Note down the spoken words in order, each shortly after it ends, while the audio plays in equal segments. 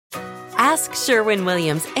Ask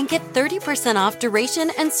Sherwin-Williams and get 30% off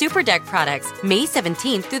Duration and Super Deck products May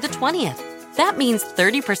 17th through the 20th. That means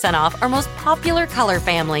 30% off our most popular color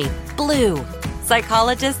family, blue.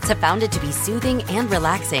 Psychologists have found it to be soothing and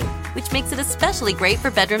relaxing, which makes it especially great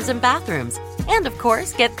for bedrooms and bathrooms. And of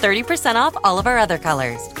course, get 30% off all of our other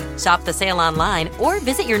colors. Shop the sale online or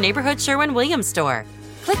visit your neighborhood Sherwin-Williams store.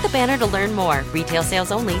 Click the banner to learn more. Retail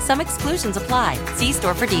sales only. Some exclusions apply. See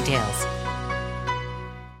store for details.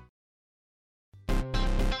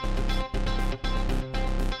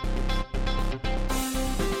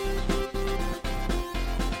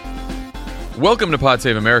 Welcome to Pod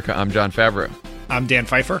Save America. I'm John Favreau. I'm Dan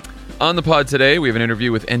Pfeiffer. On the pod today, we have an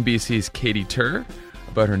interview with NBC's Katy Tur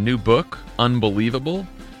about her new book, Unbelievable.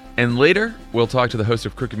 And later, we'll talk to the host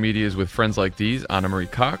of Crooked Media's With Friends Like These, Anna Marie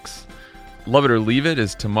Cox. Love It or Leave It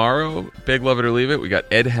is tomorrow. Big Love It or Leave It. We got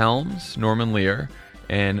Ed Helms, Norman Lear,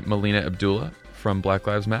 and Melina Abdullah from Black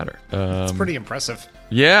Lives Matter. It's pretty impressive.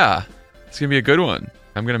 Yeah. It's going to be a good one.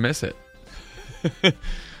 I'm going to miss it.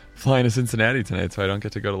 Flying to Cincinnati tonight, so I don't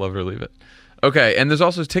get to go to Love It or Leave It. Okay, and there's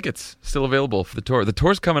also tickets still available for the tour. The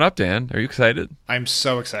tour's coming up, Dan. Are you excited? I'm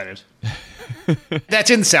so excited. That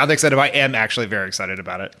didn't sound excited, but I am actually very excited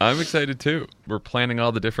about it. I'm excited, too. We're planning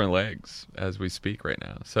all the different legs as we speak right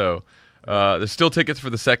now. So there's still tickets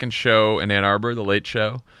for the second show in Ann Arbor, the late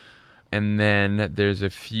show. And then there's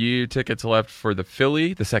a few tickets left for the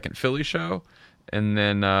second Philly show. And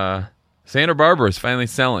then Santa Barbara is finally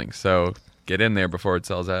selling, so get in there before it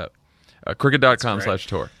sells out.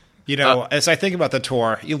 Crooked.com/tour. You know, as I think about the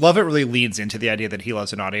tour, You Love It really leads into the idea that he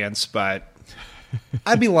loves an audience, but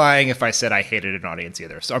I'd be lying if I said I hated an audience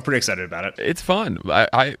either. So I'm pretty excited about it. It's fun.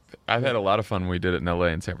 I've had a lot of fun when we did it in LA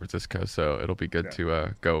and San Francisco, so it'll be good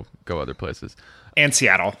to go other places. And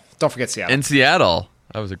Seattle. Don't forget Seattle. And Seattle.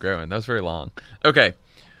 That was a great one. That was very long. Okay.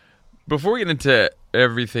 Before we get into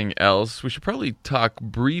everything else, we should probably talk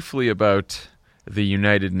briefly about the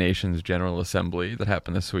United Nations General Assembly that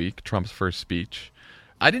happened this week, Trump's first speech.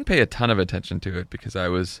 I didn't pay a ton of attention to it because I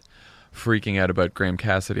was freaking out about Graham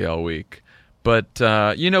Cassidy all week. But,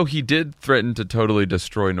 he did threaten to totally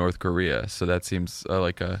destroy North Korea, so that seems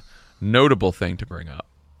like a notable thing to bring up.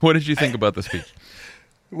 What did you think about the speech?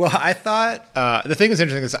 Well, I thought the thing that's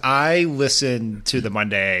interesting is I listened to the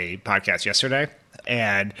Monday podcast yesterday,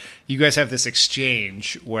 and you guys have this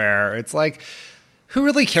exchange where it's like, who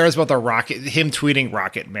really cares about him tweeting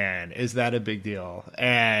Rocket Man? Is that a big deal?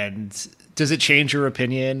 And does it change your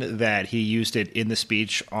opinion that he used it in the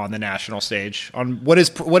speech on the national stage? On what is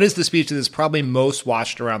the speech that is probably most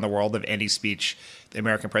watched around the world of any speech the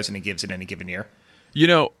American president gives in any given year? You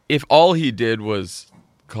know, if all he did was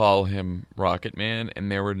call him Rocket Man and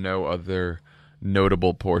there were no other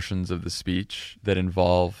notable portions of the speech that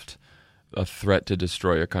involved a threat to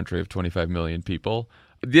destroy a country of 25 million people,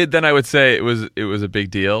 then I would say it was a big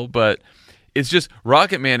deal. But it's just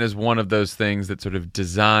Rocket Man is one of those things that's sort of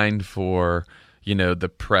designed for,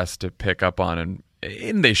 the press to pick up on,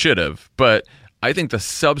 and they should have. But I think the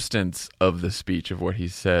substance of the speech of what he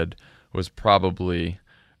said was probably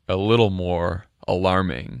a little more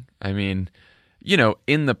alarming. I mean,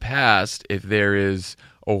 in the past, if there is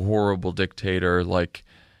a horrible dictator like,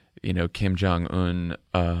 Kim Jong-un,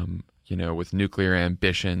 with nuclear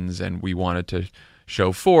ambitions, and we wanted to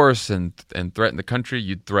show force and threaten the country,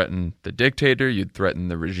 you'd threaten the dictator, you'd threaten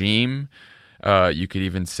the regime. You could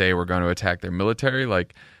even say we're going to attack their military.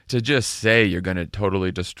 Like, to just say you're going to totally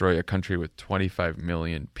destroy a country with 25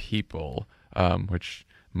 million people, which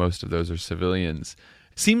most of those are civilians,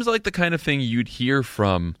 seems like the kind of thing you'd hear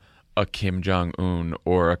from a Kim Jong-un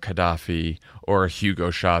or a Gaddafi or a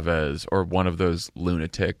Hugo Chavez or one of those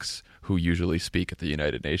lunatics who usually speak at the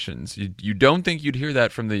United Nations. You don't think you'd hear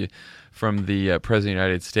that from the President of the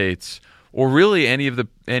United States, or really any of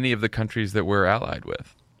the countries that we're allied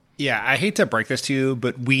with. Yeah, I hate to break this to you,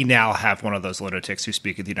 but we now have one of those lunatics who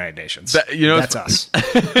speak at the United Nations. That's us.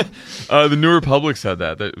 The New Republic said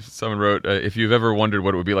that someone wrote, if you've ever wondered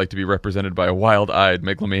what it would be like to be represented by a wild-eyed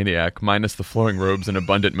megalomaniac, minus the flowing robes and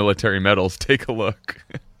abundant military medals, take a look.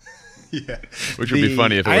 Yeah, which would be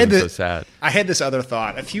funny if it wasn't so sad. I had this other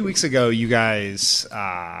thought. A few weeks ago, you guys,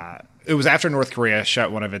 it was after North Korea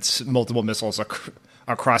shot one of its multiple missiles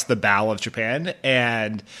across the bow of Japan,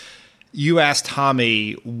 and you asked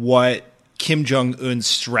Tommy what Kim Jong-un's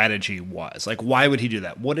strategy was. Like, why would he do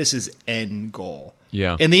that? What is his end goal?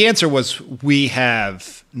 Yeah. And the answer was, we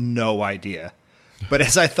have no idea. But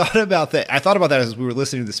as I thought about that as we were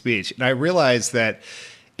listening to the speech, and I realized that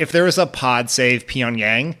if there was a Pod Save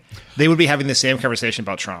Pyongyang, they would be having the same conversation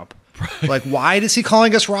about Trump. Like, why is he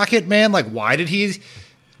calling us Rocket Man? Like, why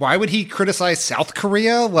would he criticize South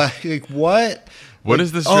Korea? Like what? What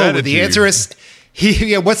is the strategy? Oh, the answer is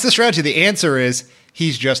what's the strategy? The answer is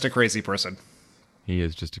he's just a crazy person. He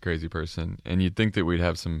is just a crazy person, and you'd think that we'd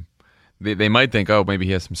have some. They might think, oh, maybe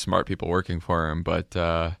he has some smart people working for him, but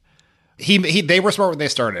they were smart when they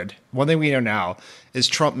started. One thing we know now is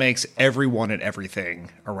Trump makes everyone and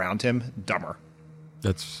everything around him dumber.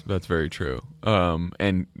 That's very true,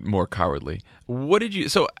 and more cowardly. What did you?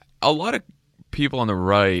 So a lot of people on the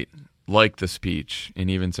right like the speech, and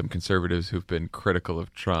even some conservatives who've been critical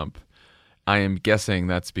of Trump. I am guessing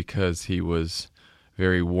that's because he was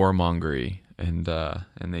very warmongery, and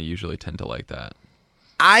they usually tend to like that.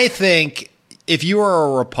 I think if you are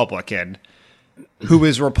a Republican who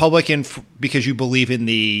is Republican because you believe in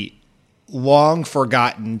the long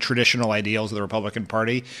forgotten traditional ideals of the Republican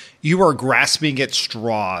Party, you are grasping at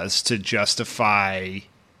straws to justify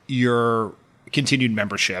your continued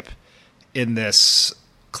membership in this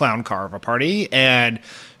clown car of a party. And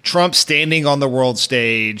Trump standing on the world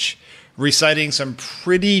stage reciting some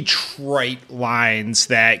pretty trite lines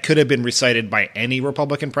that could have been recited by any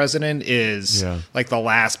Republican president is like the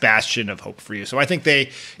last bastion of hope for you. So I think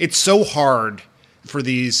it's so hard for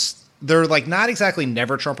these. They're like not exactly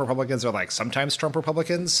never Trump Republicans. They're like sometimes Trump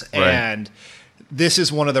Republicans. Right. And this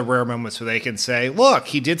is one of the rare moments where they can say, look,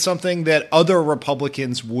 he did something that other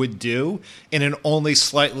Republicans would do in an only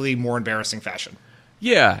slightly more embarrassing fashion.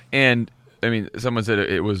 Yeah. And I mean, someone said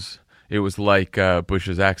it was like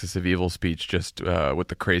Bush's Axis of Evil speech, just with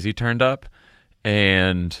the crazy turned up.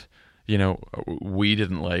 And, we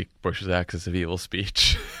didn't like Bush's Axis of Evil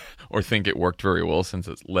speech or think it worked very well since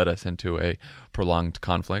it led us into a prolonged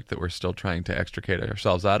conflict that we're still trying to extricate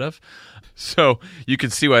ourselves out of. So you can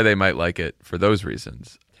see why they might like it for those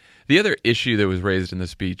reasons. The other issue that was raised in the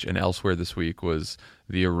speech and elsewhere this week was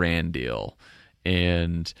the Iran deal.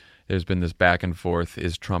 And there's been this back and forth.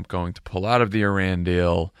 Is Trump going to pull out of the Iran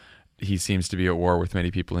deal? He seems to be at war with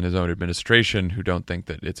many people in his own administration who don't think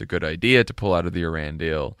that it's a good idea to pull out of the Iran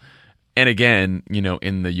deal. And again,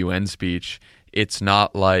 in the UN speech, it's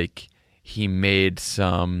not like he made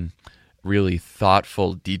some really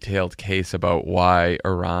thoughtful, detailed case about why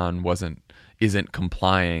Iran isn't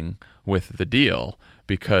complying with the deal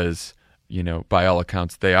because, by all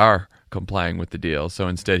accounts, they are complying with the deal. So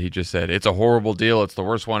instead he just said, it's a horrible deal. It's the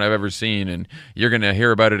worst one I've ever seen. And you're going to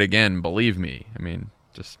hear about it again. Believe me. I mean,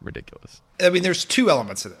 just ridiculous. I mean, there's two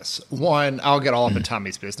elements to this. One, I'll get all up in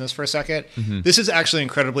Tommy's business for a second. Mm-hmm. This is actually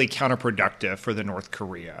incredibly counterproductive for the North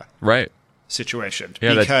Korea situation.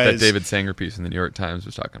 Yeah, that David Sanger piece in the New York Times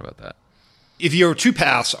was talking about that. If your two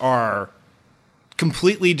paths are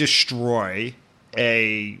completely destroy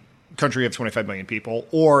a country of 25 million people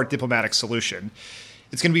or diplomatic solution,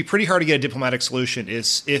 it's going to be pretty hard to get a diplomatic solution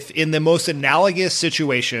if in the most analogous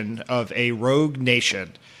situation of a rogue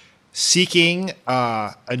nation seeking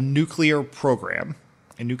a nuclear program,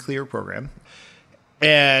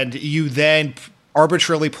 and you then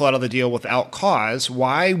arbitrarily pull out of the deal without cause,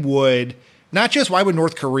 why would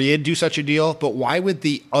North Korea do such a deal, but why would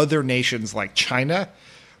the other nations like China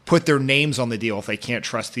put their names on the deal if they can't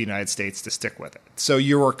trust the United States to stick with it? So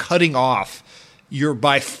you are cutting off your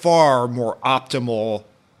by far more optimal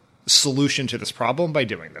solution to this problem by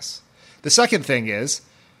doing this. The second thing is,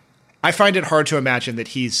 I find it hard to imagine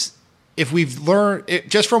that if we've learned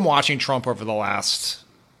just from watching Trump over the last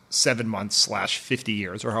 7 months / 50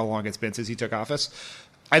 years or how long it's been since he took office,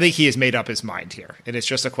 I think he has made up his mind here. And it's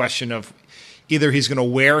just a question of either he's going to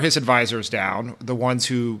wear his advisors down, the ones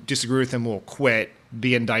who disagree with him will quit,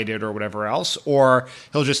 be indicted or whatever else, or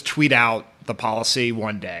he'll just tweet out the policy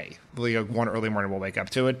one day. One early morning we'll wake up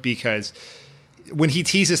to it, because when he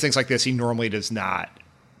teases things like this, he normally does not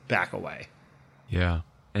back away. Yeah.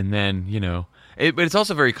 And then, but it's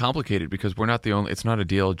also very complicated because we're not the only. It's not a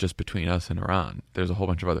deal just between us and Iran. There's a whole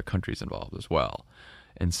bunch of other countries involved as well,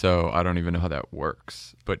 and so I don't even know how that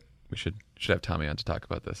works. But we should have Tommy on to talk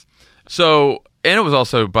about this. So, and it was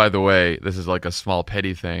also, by the way, this is like a small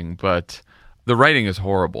petty thing, but the writing is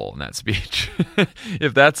horrible in that speech.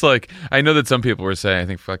 If that's like, I know that some people were saying, I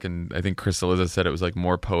think Chris Cillizza said it was like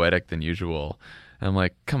more poetic than usual. And I'm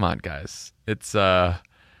like, come on, guys, it's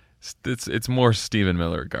more Stephen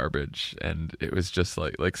Miller garbage, and it was just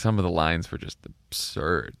like some of the lines were just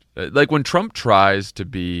absurd. Like when Trump tries to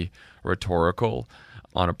be rhetorical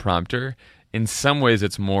on a prompter, in some ways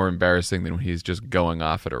it's more embarrassing than when he's just going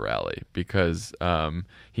off at a rally, because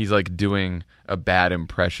he's like doing a bad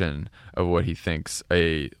impression of what he thinks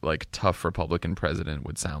a like tough Republican president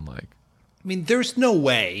would sound like. I mean, there's no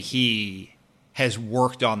way he has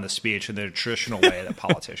worked on the speech in the traditional way that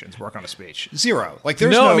politicians work on a speech. Zero. Like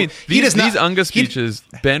there's no. I mean, these Unga speeches,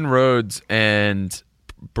 Ben Rhodes and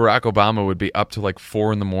Barack Obama would be up to like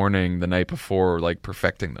 4 a.m. the night before, like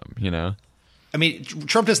perfecting them, you know? I mean,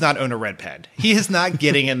 Trump does not own a red pen. He is not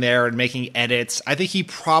getting in there and making edits. I think he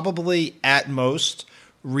probably, at most,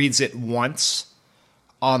 reads it once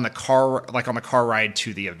on the car ride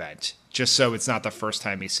to the event, just so it's not the first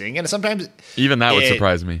time he's seeing it. And sometimes even that would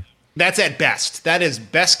surprise me. That's at best. That is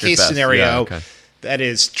best case scenario. Yeah, okay. That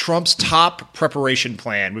is Trump's top preparation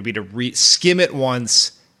plan would be to skim it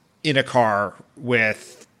once in a car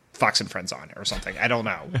with Fox and Friends on or something. I don't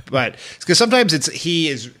know, but because sometimes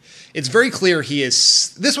it's very clear he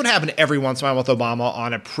is. This would happen every once in a while with Obama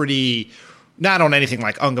on a pretty, not on anything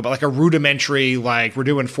like UNGA, but like a rudimentary, like we're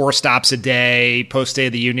doing 4 stops a day post State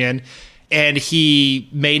of the Union, and he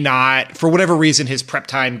may not, for whatever reason, his prep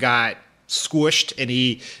time got squished and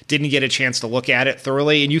he didn't get a chance to look at it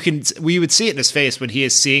thoroughly. And we would see it in his face when he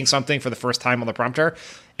is seeing something for the first time on the prompter.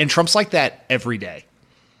 And Trump's like that every day.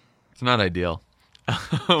 It's not ideal.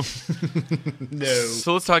 No.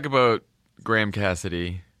 So let's talk about Graham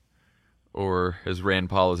Cassidy, or as Rand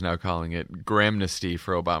Paul is now calling it, Grahamnesty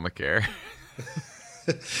for Obamacare.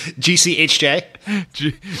 GCHJ?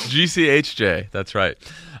 GCHJ, that's right.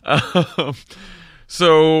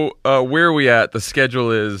 So where are we at? The schedule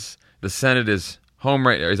is the Senate is home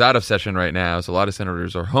right now. Is out of session right now, so a lot of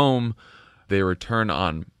senators are home. They return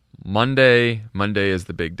on Monday. Monday is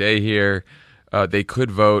the big day here. They could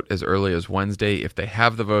vote as early as Wednesday. If they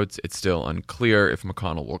have the votes, it's still unclear if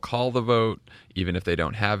McConnell will call the vote, even if they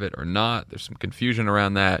don't have it or not. There's some confusion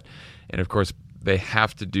around that. And, of course, they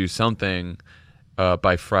have to do something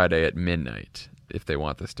by Friday at midnight if they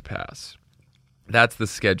want this to pass. That's the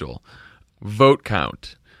schedule. Vote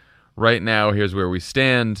count. Right now, here's where we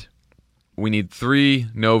stand. We need 3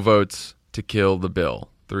 no votes to kill the bill.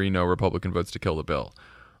 3 no Republican votes to kill the bill.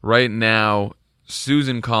 Right now,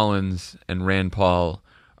 Susan Collins and Rand Paul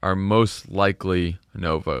are most likely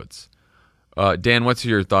no votes. Dan, what's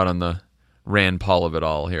your thought on the Rand Paul of it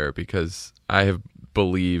all here? Because I have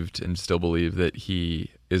believed and still believe that he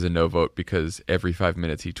is a no vote because every 5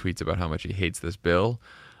 minutes he tweets about how much he hates this bill.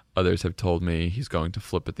 Others have told me he's going to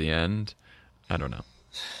flip at the end. I don't know.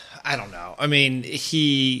 I mean,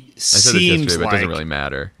 he I said seems this yesterday, but like it doesn't really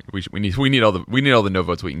matter. We need all the no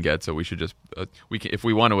votes we can get. So we should just if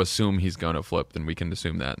we want to assume he's going to flip, then we can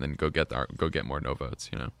assume that and then go get more no votes.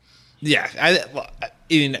 You know. Yeah.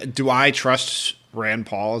 Do I trust Rand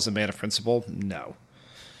Paul as a man of principle? No.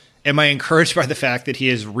 Am I encouraged by the fact that he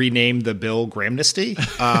has renamed the bill Grahamnesty,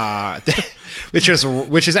 which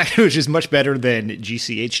is much better than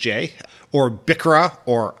GCHJ or BICRA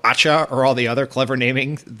or ACHA or all the other clever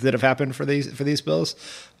naming that have happened for these bills?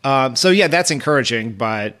 So yeah, that's encouraging.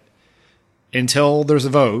 But until there's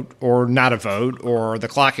a vote or not a vote or the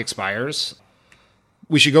clock expires,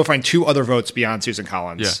 we should go find 2 other votes beyond Susan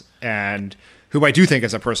Collins, and who I do think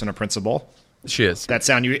is a person of principle. She is. That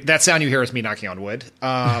sound you hear is me knocking on wood.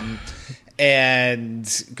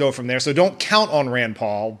 And go from there. So don't count on Rand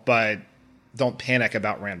Paul, but don't panic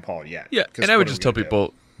about Rand Paul yet. Yeah, and I would just tell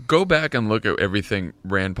people, go back and look at everything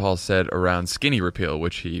Rand Paul said around skinny repeal,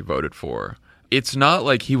 which he voted for. It's not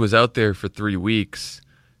like he was out there for 3 weeks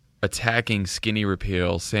attacking skinny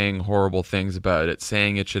repeal, saying horrible things about it,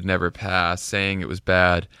 saying it should never pass, saying it was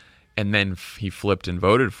bad, and then he flipped and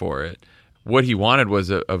voted for it. What he wanted was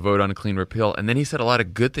a vote on a clean repeal, and then he said a lot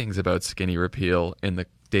of good things about skinny repeal in the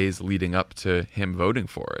days leading up to him voting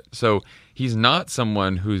for it. So he's not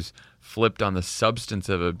someone who's flipped on the substance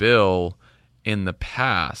of a bill in the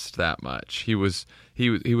past that much. He was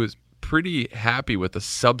pretty happy with the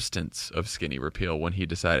substance of skinny repeal when he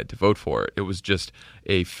decided to vote for it. It was just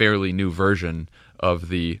a fairly new version of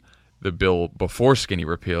the bill before skinny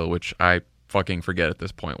repeal, which I fucking forget at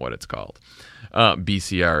this point what it's called.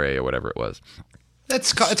 BCRA or whatever it was.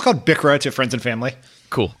 It's called BICRA to friends and family.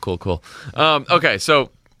 Cool. Okay, so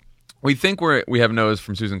we think we have no's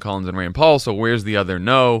from Susan Collins and Rand Paul, so where's the other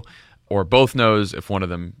no? Or both no's if one of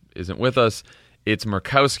them isn't with us. It's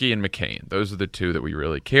Murkowski and McCain. Those are the 2 that we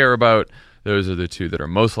really care about. Those are the 2 that are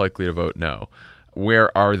most likely to vote no.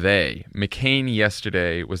 Where are they? McCain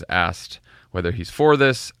yesterday was asked whether he's for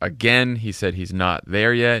this. Again, he said he's not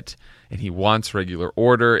there yet, and he wants regular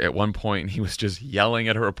order. At one point, he was just yelling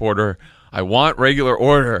at a reporter, I want regular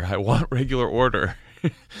order. I want regular order.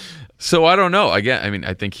 So I don't know. Again, I mean,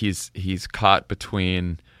 I think he's caught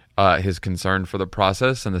between his concern for the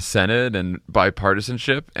process and the Senate and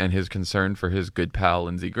bipartisanship and his concern for his good pal,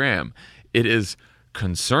 Lindsey Graham. It is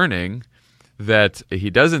concerning that he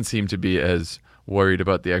doesn't seem to be as worried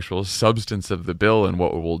about the actual substance of the bill and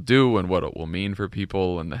what it will do and what it will mean for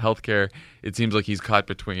people and the healthcare. It seems like he's caught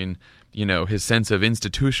between, his sense of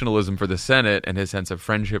institutionalism for the Senate and his sense of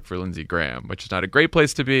friendship for Lindsey Graham, which is not a great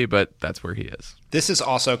place to be, but that's where he is. This is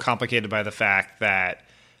also complicated by the fact that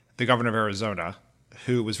the governor of Arizona,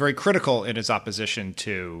 who was very critical in his opposition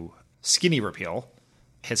to skinny repeal,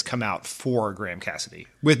 has come out for Graham Cassidy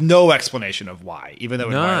with no explanation of why, even though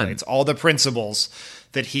it violates all the principles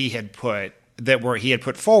that he had put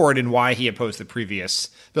forward and why he opposed the previous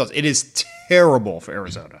bills. It is terrible for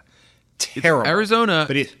Arizona. Terrible. Arizona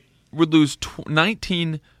would lose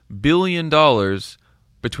 $19 billion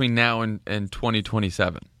between now and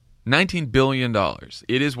 2027. $19 billion.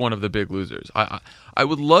 It is one of the big losers. I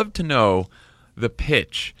would love to know the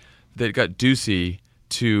pitch that got Ducey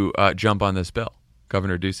to jump on this bill,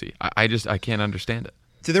 Governor Ducey. I can't understand it.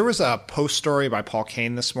 So there was a post story by Paul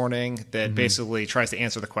Kane this morning that basically tries to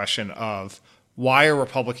answer the question of why are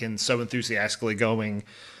Republicans so enthusiastically going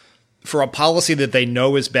for a policy that they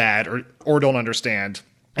know is bad or don't understand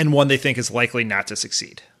and one they think is likely not to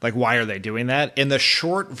succeed. Like, why are they doing that? And the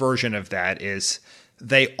short version of that is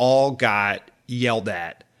they all got yelled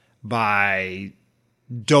at by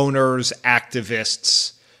donors,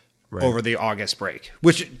 activists, over the August break,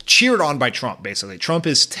 which cheered on by Trump, basically. Trump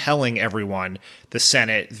is telling everyone, the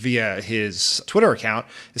Senate via his Twitter account,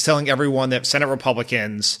 is telling everyone that Senate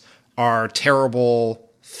Republicans are terrible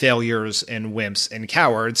failures and wimps and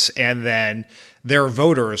cowards, and then their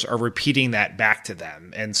voters are repeating that back to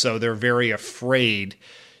them. And so they're very afraid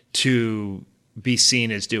to be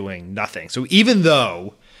seen as doing nothing. So even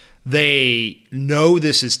though they know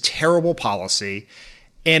this is terrible policy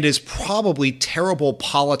and is probably terrible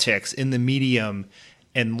politics in the medium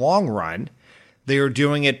and long run, they are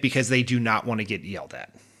doing it because they do not want to get yelled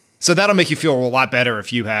at. So that'll make you feel a lot better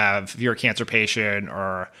if you're a cancer patient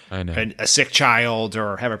or a sick child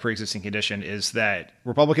or have a pre-existing condition, is that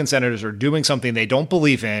Republican senators are doing something they don't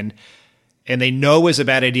believe in and they know is a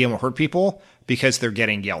bad idea and will hurt people because they're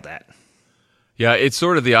getting yelled at. Yeah, it's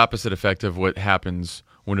sort of the opposite effect of what happens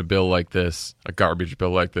when a bill like this, a garbage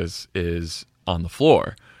bill like this, is on the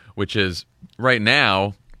floor, which is right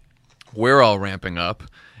now we're all ramping up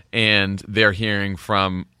and they're hearing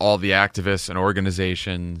from all the activists and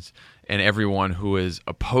organizations and everyone who is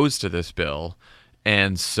opposed to this bill.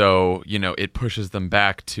 And so, it pushes them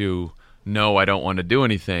back to, no, I don't want to do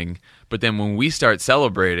anything. But then when we start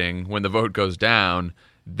celebrating, when the vote goes down,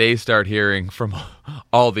 they start hearing from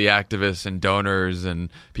all the activists and donors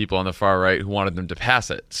and people on the far right who wanted them to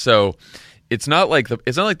pass it. So it's not like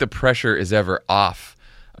the pressure is ever off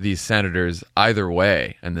these senators either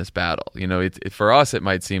way in this battle. For us, it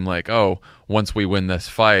might seem like, once we win this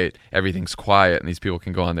fight, everything's quiet and these people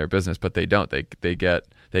can go on their business, but they don't. They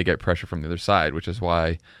get pressure from the other side, which is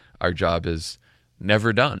why our job is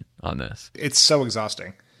never done on this. It's so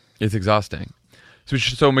exhausting. It's exhausting.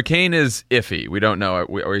 So McCain is iffy. We don't know.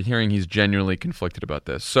 We're hearing he's genuinely conflicted about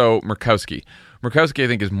this. So Murkowski, I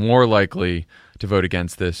think, is more likely to vote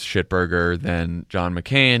against this shitburger than John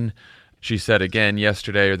McCain. She said again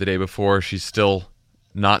yesterday or the day before she's still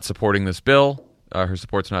not supporting this bill. Her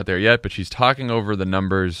support's not there yet, but she's talking over the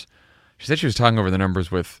numbers. She said she was talking over the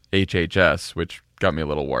numbers with HHS, which got me a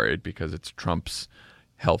little worried because it's Trump's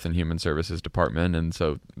Health and Human Services Department, and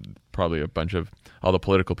so probably a bunch of all the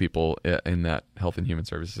political people in that Health and Human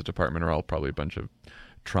Services Department are all probably a bunch of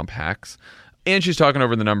Trump hacks. And she's talking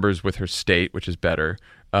over the numbers with her state, which is better.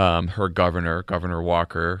 Her Governor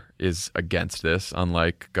Walker, is against this,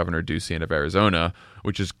 unlike Governor Ducey of Arizona,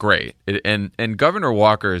 which is great. And Governor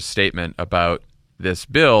Walker's statement about this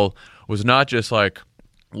bill was not just like,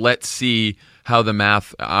 let's see how the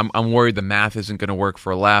math, I'm worried the math isn't going to work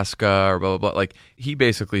for Alaska or blah, blah, blah. Like, he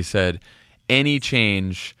basically said any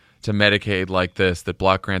change to Medicaid like this, that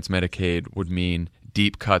block grants Medicaid, would mean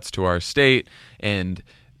deep cuts to our state, and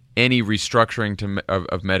any restructuring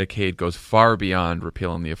of Medicaid goes far beyond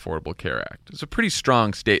repealing the Affordable Care Act. It's a pretty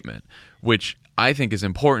strong statement, which I think is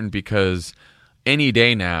important because any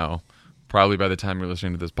day now, probably by the time you're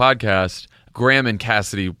listening to this podcast, Graham and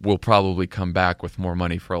Cassidy will probably come back with more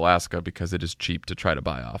money for Alaska because it is cheap to try to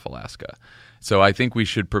buy off Alaska. So I think we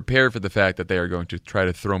should prepare for the fact that they are going to try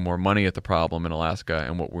to throw more money at the problem in Alaska,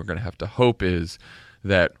 and what we're going to have to hope is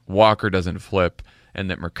that Walker doesn't flip and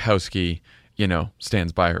that Murkowski,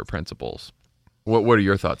 stands by her principles. What are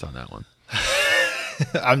your thoughts on that one?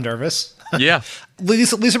 I'm nervous. Yeah.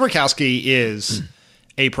 Lisa Murkowski is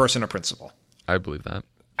a person of principle. I believe that.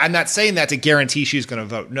 I'm not saying that to guarantee she's going to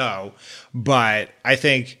vote no, but I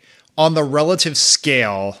think on the relative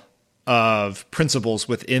scale of principles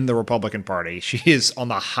within the Republican Party, she is on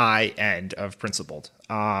the high end of principled.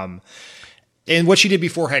 And what she did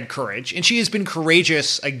before had courage. And she has been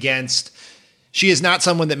courageous against... She is not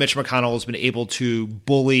someone that Mitch McConnell has been able to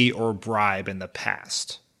bully or bribe in the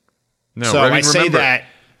past. No, so I say that...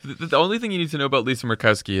 The only thing you need to know about Lisa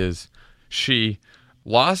Murkowski is she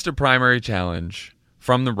lost a primary challenge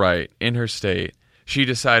from the right in her state. She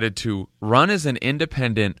decided to run as an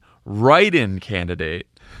independent write-in candidate.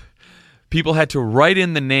 People had to write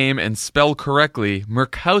in the name and spell correctly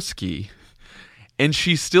Murkowski, and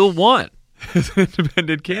she still won as an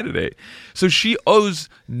independent candidate. So she owes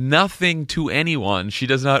nothing to anyone. She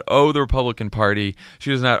does not owe the Republican Party. She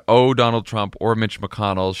does not owe Donald Trump or Mitch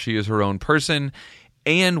McConnell. She is her own person.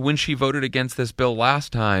 And when she voted against this bill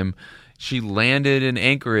last time, she landed in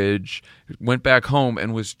Anchorage, went back home,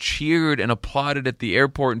 and was cheered and applauded at the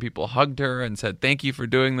airport, and people hugged her and said, thank you for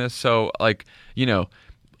doing this. So,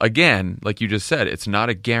 again, like you just said, it's not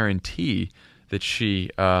a guarantee that she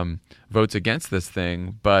votes against this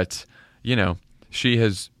thing, but, she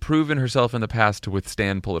has proven herself in the past to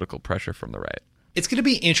withstand political pressure from the right. It's going to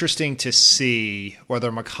be interesting to see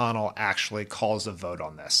whether McConnell actually calls a vote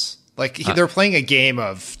on this. They're playing a game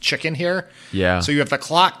of chicken here. Yeah. So you have the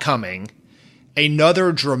clock coming,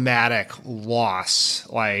 another dramatic loss,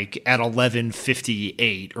 at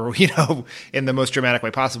 11:58, or, in the most dramatic way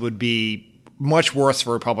possible, would be much worse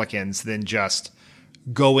for Republicans than just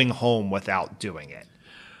going home without doing it.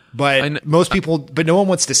 But no one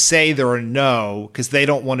wants to say they're a no because they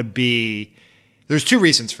don't want to be. There's two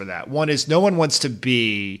reasons for that. One is no one wants to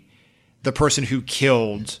be the person who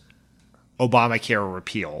killed Obamacare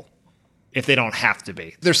repeal if they don't have to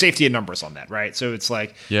be. There's safety in numbers on that, right? So it's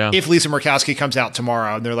if Lisa Murkowski comes out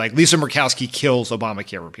tomorrow and they're like, Lisa Murkowski kills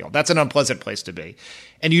Obamacare repeal, that's an unpleasant place to be.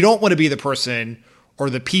 And you don't want to be the person or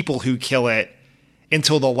the people who kill it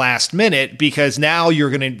until the last minute, because now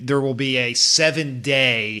there will be a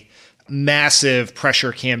 7-day massive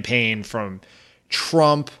pressure campaign from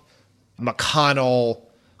Trump, McConnell,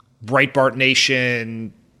 Breitbart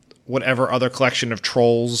Nation, whatever other collection of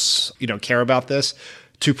trolls, care about this,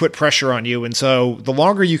 to put pressure on you. And so the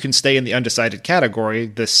longer you can stay in the undecided category,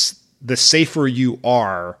 the safer you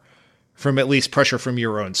are from at least pressure from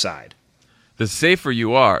your own side. The safer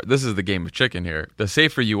you are, this is the game of chicken here, the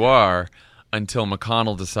safer you are until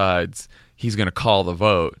McConnell decides he's going to call the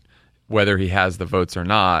vote, whether he has the votes or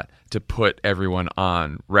not, to put everyone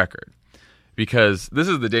on record. Because this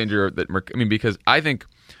is the danger because I think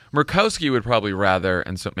Murkowski would probably rather,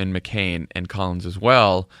 and McCain and Collins as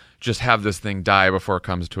well, just have this thing die before it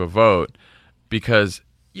comes to a vote. Because,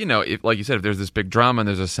 if, like you said, if there's this big drama and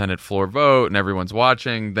there's a Senate floor vote and everyone's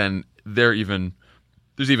watching, then there's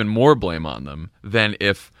even more blame on them than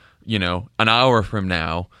if, an hour from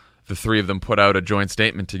now, the three of them put out a joint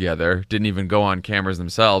statement together, didn't even go on cameras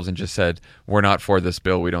themselves, and just said, we're not for this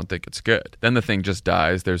bill, we don't think it's good. Then the thing just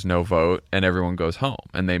dies, there's no vote, and everyone goes home.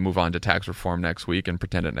 And they move on to tax reform next week and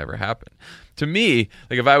pretend it never happened. To me,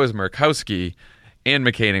 if I was Murkowski and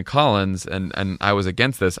McCain and Collins and I was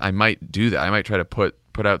against this, I might do that. I might try to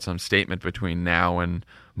put out some statement between now and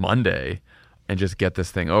Monday and just get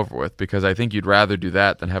this thing over with, because I think you'd rather do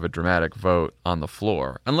that than have a dramatic vote on the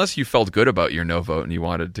floor, unless you felt good about your no vote and you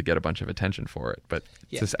wanted to get a bunch of attention for it. But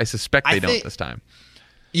I suspect they don't this time.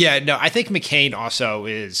 Yeah, no, I think McCain also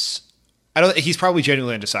is he's probably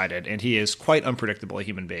genuinely undecided, and he is quite unpredictable, a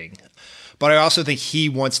human being. But I also think he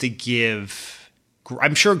wants to give –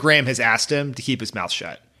 I'm sure Graham has asked him to keep his mouth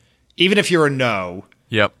shut. Even if you're a no,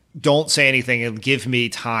 yep, don't say anything and give me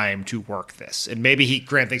time to work this. And maybe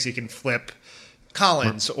Graham thinks he can flip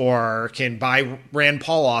Collins or can buy Rand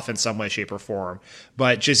Paul off in some way, shape, or form.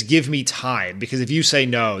 But just give me time, because if you say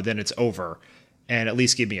no, then it's over. And at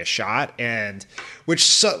least give me a shot, and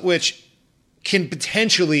which can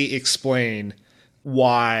potentially explain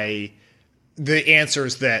why the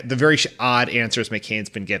very odd answers McCain's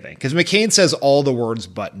been giving. Because McCain says all the words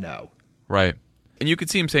but no. Right. And you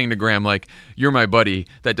could see him saying to Graham, you're my buddy.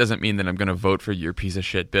 That doesn't mean that I'm going to vote for your piece of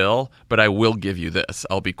shit bill, but I will give you this.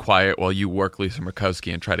 I'll be quiet while you work Lisa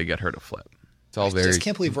Murkowski and try to get her to flip. It's all very... I just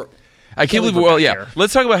can't believe we're...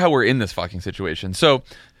 Let's talk about how we're in this fucking situation. So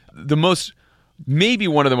maybe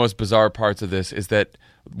one of the most bizarre parts of this is that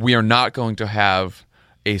we are not going to have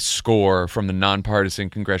a score from the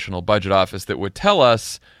nonpartisan Congressional Budget Office that would tell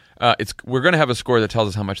us we're going to have a score that tells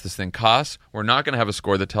us how much this thing costs. We're not going to have a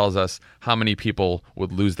score that tells us how many people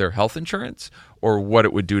would lose their health insurance or what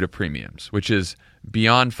it would do to premiums, which is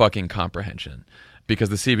beyond fucking comprehension. Because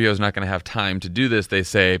the CBO is not going to have time to do this, they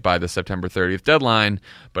say, by the September 30th deadline.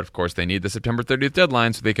 But of course, they need the September 30th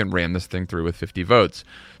deadline so they can ram this thing through with 50 votes.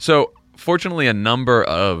 So fortunately, a number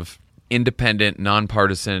of independent,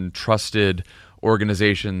 nonpartisan, trusted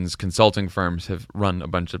organizations, consulting firms have run a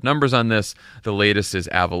bunch of numbers on this. The latest is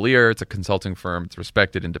Avalier. It's a consulting firm. It's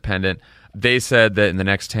respected, independent. They said that in the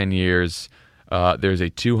next 10 years, there's a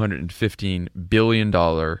 $215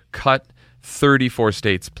 billion cut. 34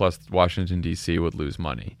 states plus Washington, D.C. would lose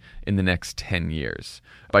money in the next 10 years.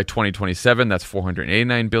 By 2027, that's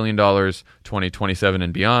 $489 billion. 2027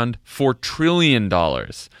 and beyond, $4 trillion.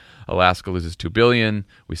 Alaska loses $2 billion.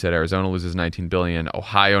 We said Arizona loses $19 billion.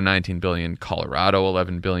 Ohio, $19 billion. Colorado,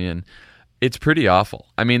 $11 billion. It's pretty awful.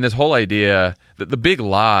 I mean, this whole idea that the big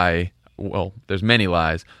lie, well, there's many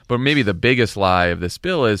lies, but maybe the biggest lie of this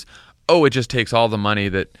bill is, oh, it just takes all the money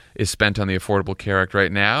that is spent on the Affordable Care Act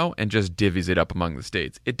right now and just divvies it up among the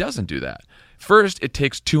states. It doesn't do that. First, it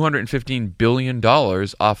takes $215 billion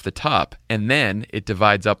off the top, and then it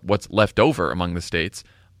divides up what's left over among the states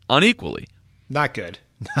unequally. Not good.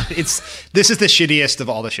 This is the shittiest of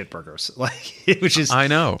all the shitburgers. Which is I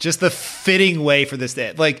know. Just the fitting way for this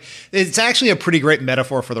day. It's actually a pretty great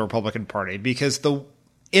metaphor for the Republican Party because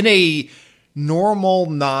in a normal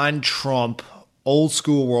non-Trump old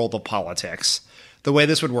school world of politics, the way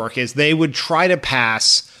this would work is they would try to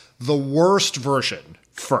pass the worst version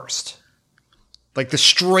first, like the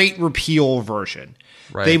straight repeal version.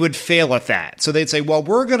 Right. They would fail at that. So they'd say, well,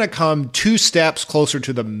 we're going to come 2 steps closer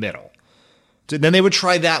to the middle. So then they would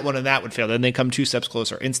try that one and that would fail. Then they come 2 steps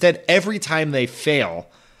closer. Instead, every time they fail,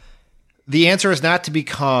 the answer is not to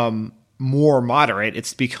become more moderate.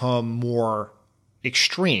 It's to become more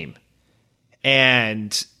extreme.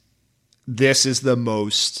 And this is the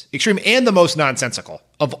most extreme and the most nonsensical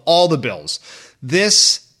of all the bills.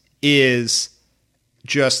 This is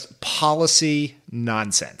just policy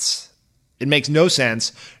nonsense. It makes no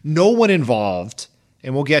sense. No one involved,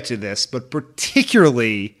 and we'll get to this, but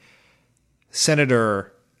particularly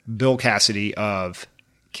Senator Bill Cassidy of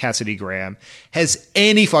Cassidy Graham has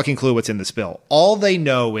any fucking clue what's in this bill. All they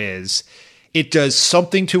know is it does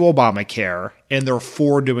something to Obamacare, and they're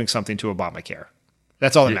for doing something to Obamacare.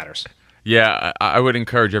 That's all that matters. Yeah, I would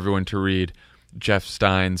encourage everyone to read Jeff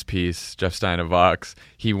Stein's piece, Jeff Stein of Vox.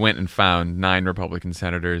 He went and found 9 Republican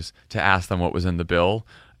senators to ask them what was in the bill.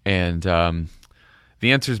 And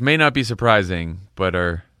the answers may not be surprising, but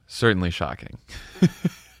are certainly shocking.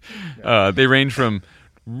 They range from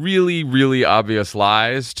really, really obvious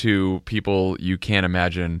lies to people you can't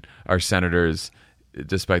imagine are senators,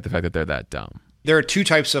 despite the fact that they're that dumb. There are 2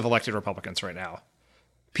 types of elected Republicans right now.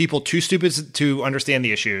 People too stupid to understand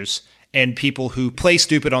the issues, and people who play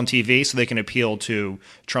stupid on TV so they can appeal to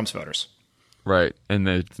Trump's voters. Right, and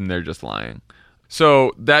they're just lying.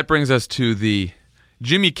 So that brings us to the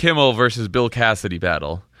Jimmy Kimmel versus Bill Cassidy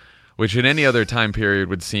battle, which in any other time period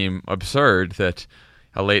would seem absurd that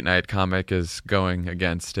a late-night comic is going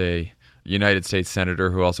against a United States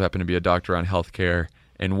senator who also happened to be a doctor on health care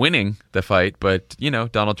and winning the fight. But,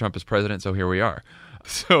 Donald Trump is president, so here we are.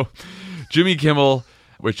 So Jimmy Kimmel,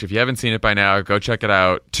 which if you haven't seen it by now, go check it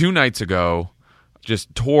out, 2 nights ago,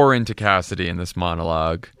 just tore into Cassidy in this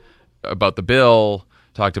monologue about the bill,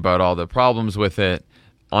 talked about all the problems with it.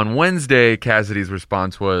 On Wednesday, Cassidy's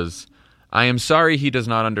response was, I am sorry he does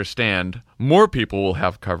not understand. More people will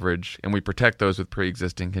have coverage, and we protect those with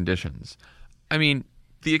pre-existing conditions. I mean,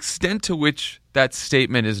 the extent to which that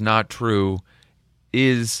statement is not true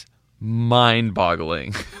is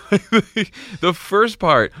mind-boggling. The first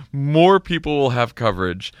part, more people will have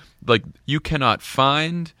coverage. Like, you cannot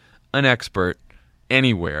find an expert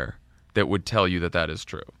anywhere that would tell you that that is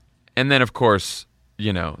true. And then, of course,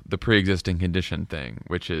 the pre-existing condition thing,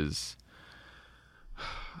 which is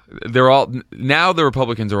the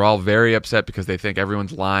Republicans are all very upset because they think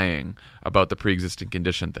everyone's lying about the pre-existing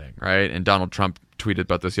condition thing, right? And Donald Trump tweeted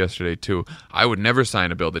about this yesterday too. I would never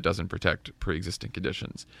sign a bill that doesn't protect pre-existing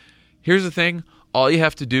conditions. Here's the thing. All you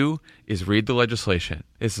have to do is read the legislation.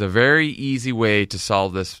 It's a very easy way to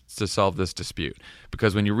solve this dispute.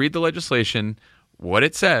 Because when you read the legislation, what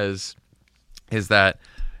it says is that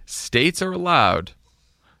states are allowed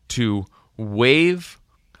to waive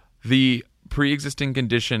the pre-existing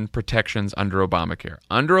condition protections under Obamacare.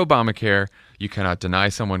 Under Obamacare, you cannot deny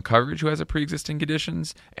someone coverage who has a pre-existing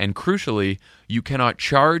conditions, and crucially, you cannot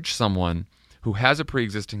charge someone who has a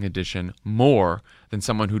pre-existing condition more than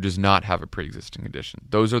someone who does not have a pre-existing condition.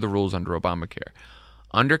 Those are the rules under Obamacare.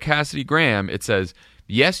 Under Cassidy Graham, it says,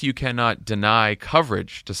 yes, you cannot deny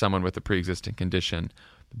coverage to someone with a pre-existing condition,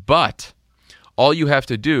 but all you have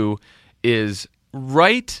to do is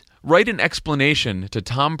write an explanation to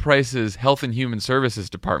Tom Price's Health and Human Services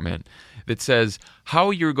Department that says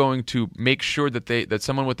how you're going to make sure that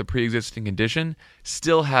someone with a pre-existing condition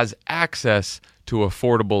still has access to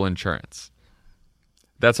affordable insurance.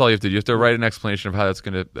 That's all you have to do. You have to write an explanation of how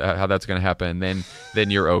that's gonna happen, and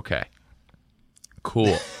then you're okay.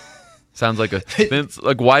 Cool. Sounds like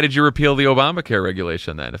why did you repeal the Obamacare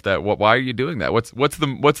regulation then? Why are you doing that? What's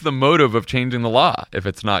the motive of changing the law if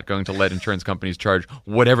it's not going to let insurance companies charge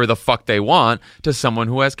whatever the fuck they want to someone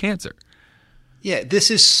who has cancer? Yeah,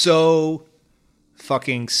 this is so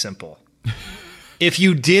fucking simple. If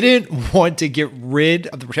you didn't want to get rid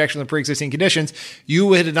of the protection of pre-existing conditions, you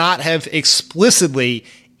would not have explicitly,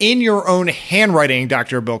 in your own handwriting,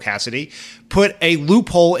 Dr. Bill Cassidy, put a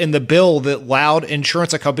loophole in the bill that allowed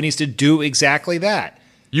insurance companies to do exactly that.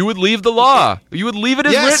 You would leave the law. You would leave it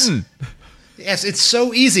as written. Yes, it's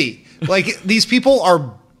so easy. Like, these people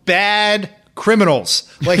are bad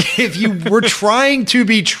criminals. Like, if you were trying to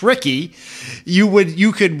be tricky, there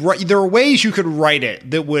are ways you could write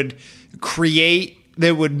it that would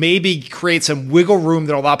maybe create some wiggle room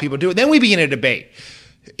that allow people to do it. Then we begin a debate.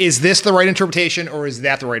 Is this the right interpretation or is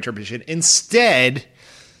that the right interpretation? Instead,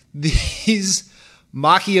 these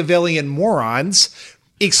Machiavellian morons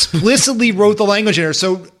explicitly wrote the language in there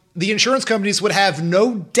so the insurance companies would have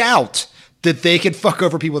no doubt that they could fuck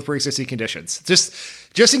over people with pre-existing conditions.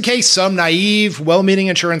 Just in case some naive, well-meaning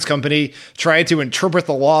insurance company tried to interpret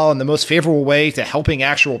the law in the most favorable way to helping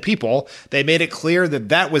actual people, they made it clear that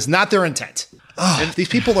that was not their intent. And these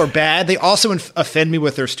people are bad. They also offend me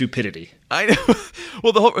with their stupidity. I know.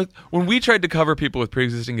 Well, when we tried to cover people with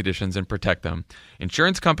pre-existing conditions and protect them,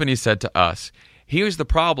 insurance companies said to us, "Here's the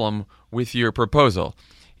problem with your proposal.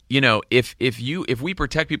 If we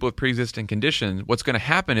protect people with pre-existing conditions, what's going to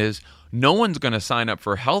happen is no one's going to sign up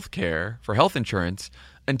for health insurance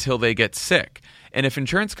until they get sick. And if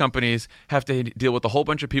insurance companies have to deal with a whole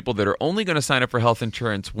bunch of people that are only going to sign up for health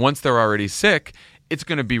insurance once they're already sick, it's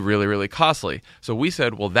going to be really, really costly." So we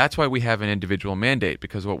said, well, that's why we have an individual mandate,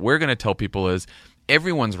 because what we're going to tell people is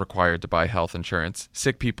everyone's required to buy health insurance,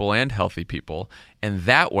 sick people and healthy people. And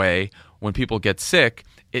that way, when people get sick,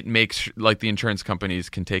 it makes like the insurance companies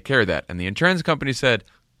can take care of that. And the insurance company said,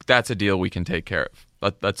 that's a deal we can take care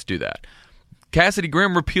of. Let's do that. Cassidy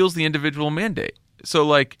Graham repeals the individual mandate. So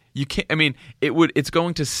like you can't, it's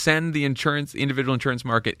going to send the individual insurance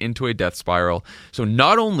market into a death spiral. So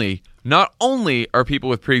not only are people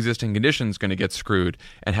with pre-existing conditions going to get screwed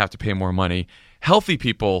and have to pay more money, healthy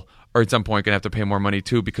people are at some point going to have to pay more money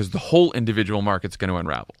too, because the whole individual market's going to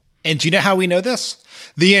unravel. And do you know how we know this?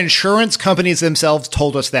 The insurance companies themselves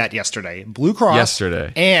told us that yesterday. Blue Cross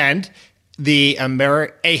and the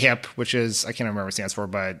AHIP, which is, I can't remember what it stands for,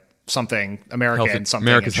 but something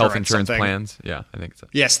America's Health Insurance Plans. Yeah, I think so.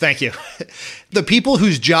 Yes, thank you. The people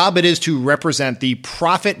whose job it is to represent the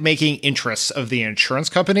profit-making interests of the insurance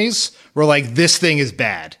companies were like, this thing is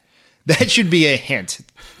bad. That should be a hint.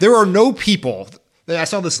 There are no people. I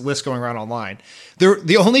saw this list going around online.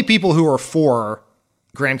 The only people who are for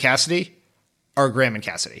Graham Cassidy are Graham and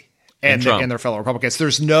Cassidy and their fellow Republicans. There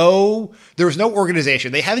was no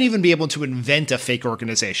organization. They haven't even been able to invent a fake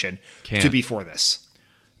organization to be for this.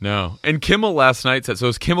 No. And Kimmel last night said, so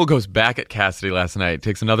as Kimmel goes back at Cassidy last night,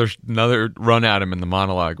 takes another run at him in the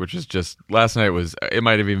monologue, which is just, last night it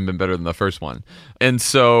might have even been better than the first one. And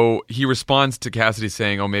so he responds to Cassidy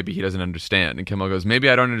saying, oh, maybe he doesn't understand. And Kimmel goes, maybe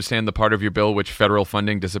I don't understand the part of your bill which federal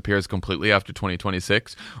funding disappears completely after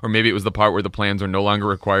 2026, or maybe it was the part where the plans are no longer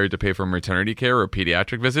required to pay for maternity care or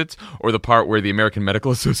pediatric visits, or the part where the American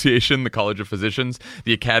Medical Association, the College of Physicians,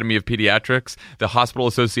 the Academy of Pediatrics, the Hospital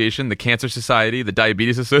Association, the Cancer Society, the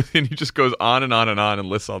Diabetes Association, and he just goes on and on and on and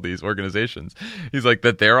lists all these organizations. He's like,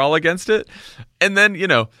 that they're all against it. And then,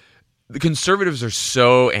 the conservatives are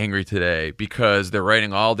so angry today because they're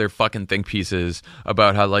writing all their fucking think pieces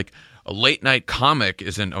about how, like, a late night comic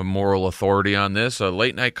isn't a moral authority on this. A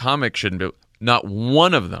late night comic shouldn't be. Not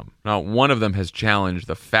one of them has challenged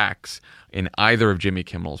the facts in either of Jimmy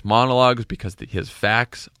Kimmel's monologues because his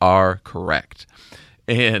facts are correct.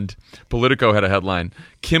 And Politico had a headline,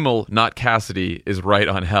 Kimmel, not Cassidy, is right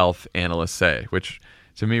on health, analysts say, which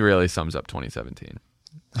to me really sums up 2017.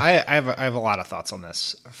 I have a lot of thoughts on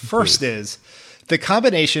this. First is the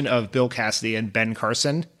combination of Bill Cassidy and Ben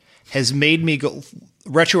Carson has made me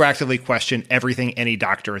retroactively question everything any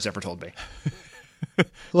doctor has ever told me.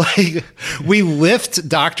 Like, we lift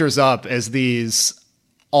doctors up as these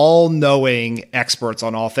all-knowing experts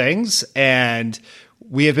on all things, and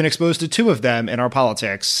we have been exposed to two of them in our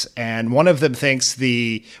politics, and one of them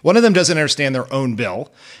doesn't understand their own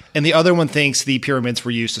bill, and the other one thinks the pyramids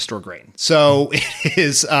were used to store grain. So it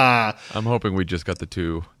is. I'm hoping we just got the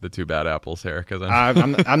two bad apples here, because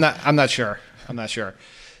I'm not sure. I'm not sure.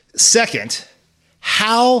 Second,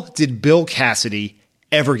 how did Bill Cassidy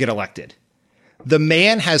ever get elected? The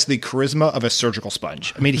man has the charisma of a surgical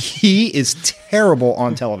sponge. I mean, he is terrible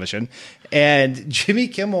on television. And Jimmy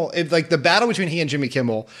Kimmel, like the battle between he and Jimmy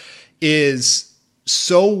Kimmel is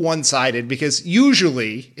so one-sided because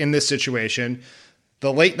usually in this situation,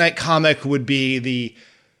 the late night comic would be the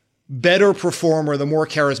better performer, the more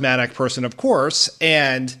charismatic person, of course,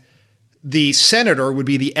 and the senator would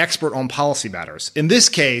be the expert on policy matters. In this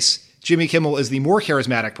case, Jimmy Kimmel is the more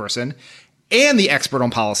charismatic person and the expert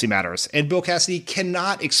on policy matters. And Bill Cassidy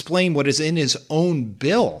cannot explain what is in his own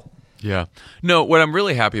bill. Yeah. No, what I'm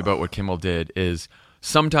really happy about what Kimmel did is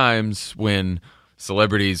sometimes when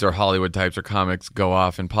celebrities or Hollywood types or comics go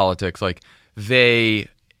off in politics, like they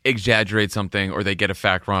exaggerate something or they get a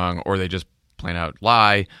fact wrong or they just plain out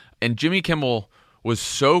lie. And Jimmy Kimmel was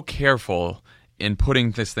so careful in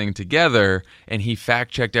putting this thing together, and he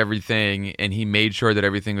fact-checked everything, and he made sure that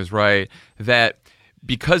everything was right, that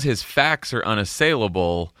because his facts are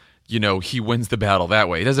unassailable, you know, he wins the battle that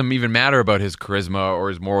way. It doesn't even matter about his charisma or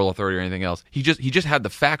his moral authority or anything else. He just had the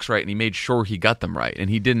facts right, and he made sure he got them right, and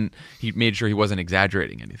he made sure he wasn't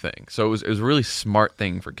exaggerating anything. So it was a really smart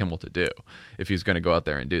thing for Kimmel to do if he was going to go out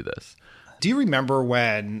there and do this. Do you remember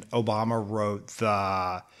when Obama wrote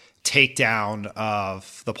the takedown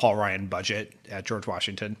of the Paul Ryan budget at George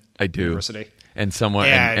Washington University? And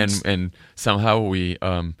somehow we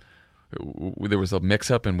there was a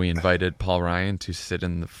mix-up and we invited Paul Ryan to sit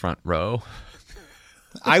in the front row.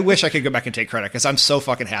 I wish I could go back and take credit because I'm so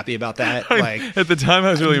fucking happy about that. Like at the time,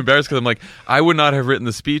 I was really embarrassed because I'm like, I would not have written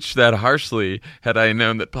the speech that harshly had I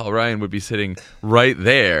known that Paul Ryan would be sitting right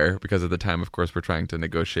there. Because at the time, of course, we're trying to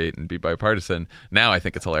negotiate and be bipartisan. Now I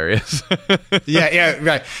think it's hilarious. Yeah,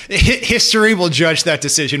 right. History will judge that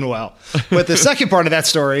decision well. But the second part of that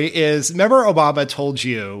story is, remember Obama told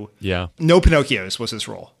you, no Pinocchios was his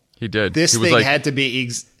rule. He did. This thing had to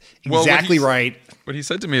be exactly right. What he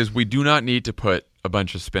said to me is, we do not need to put a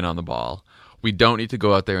bunch of spin on the ball. We don't need to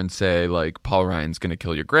go out there and say, like, Paul Ryan's going to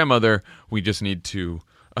kill your grandmother. We just need to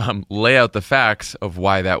lay out the facts of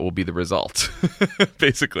why that will be the result,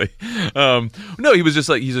 basically. No, he's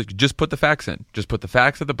like, just put the facts in. Just put the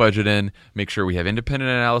facts of the budget in. Make sure we have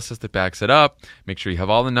independent analysis that backs it up. Make sure you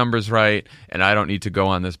have all the numbers right. And I don't need to go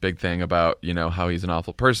on this big thing about, you know, how he's an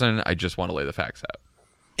awful person. I just want to lay the facts out.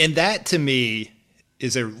 And that, to me,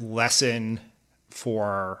 is a lesson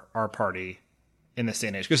for our party in this day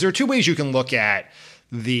and age. Because there are two ways you can look at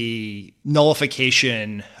the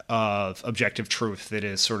nullification of objective truth that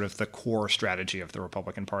is sort of the core strategy of the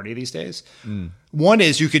Republican Party these days. One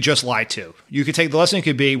is you could just lie too. You could take the lesson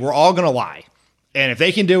could be, we're all going to lie. And if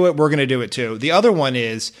they can do it, we're going to do it too. The other one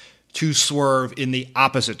is to swerve in the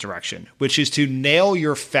opposite direction, which is to nail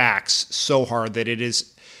your facts so hard that it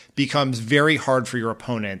becomes very hard for your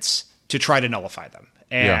opponents to try to nullify them.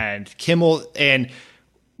 And Kimmel and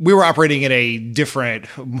we were operating in a different,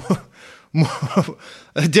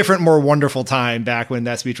 more wonderful time back when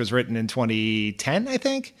that speech was written in 2010, I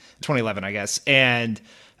think 2011, I guess. And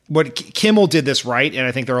what Kimmel did this right. And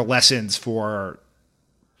I think there are lessons for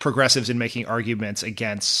progressives in making arguments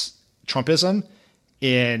against Trumpism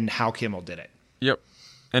in how Kimmel did it. Yep.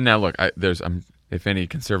 And now look, if any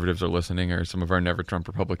conservatives are listening or some of our Never Trump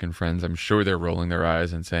Republican friends, I'm sure they're rolling their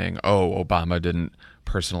eyes and saying, oh, Obama didn't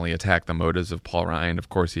personally attack the motives of Paul Ryan. Of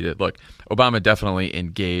course he did. Look, Obama definitely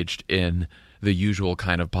engaged in the usual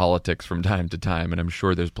kind of politics from time to time, and I'm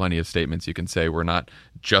sure there's plenty of statements you can say were not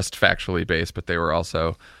just factually based, but they were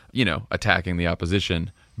also, you know, attacking the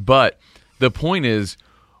opposition. But the point is,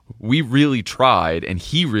 we really tried, and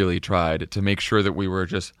he really tried, to make sure that we were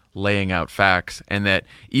just laying out facts, and that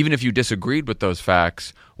even if you disagreed with those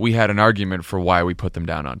facts, we had an argument for why we put them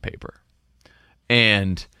down on paper.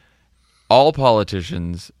 And all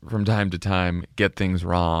politicians from time to time get things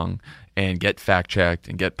wrong and get fact-checked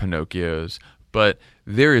and get Pinocchios, but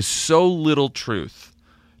there is so little truth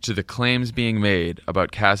to the claims being made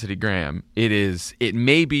about Cassidy Graham. It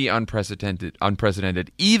may be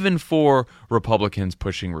unprecedented even for Republicans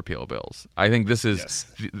pushing repeal bills. I think this is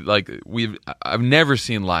I've never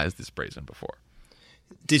seen lies this brazen before.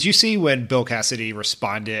 Did you see when Bill Cassidy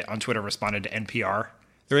responded to NPR?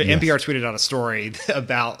 NPR tweeted out a story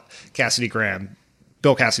about Cassidy Graham.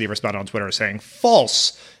 Bill Cassidy responded on Twitter saying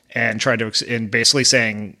false and basically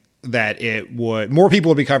saying that more people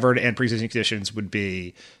would be covered and pre-existing conditions would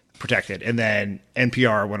be protected. And then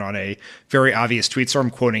NPR went on a very obvious tweet storm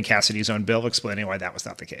quoting Cassidy's own bill, explaining why that was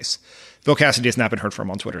not the case. Bill Cassidy has not been heard from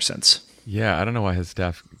on Twitter since. Yeah, I don't know why his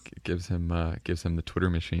staff gives him the Twitter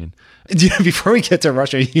machine. Before we get to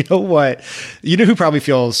Russia, you know what? You know who probably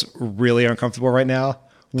feels really uncomfortable right now?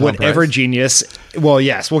 Tom Whatever Price? genius. Well,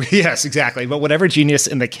 yes, exactly. But whatever genius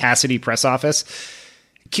in the Cassidy press office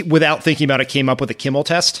without thinking about it, came up with a Kimmel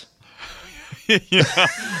test. Yeah.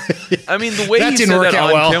 I mean, the way That he didn't said work that out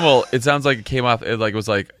on well. Kimmel, it sounds like it came off, it was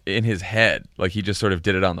like in his head. Like he just sort of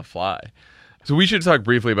did it on the fly. So we should talk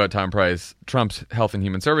briefly about Tom Price, Trump's Health and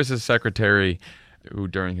Human Services Secretary, who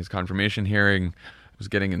during his confirmation hearing was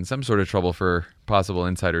getting in some sort of trouble for possible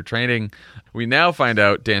insider trading. We now find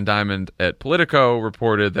out Dan Diamond at Politico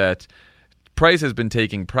reported that Price has been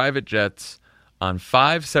taking private jets on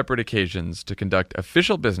 5 separate occasions to conduct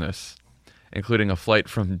official business, including a flight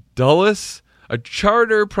from Dulles, a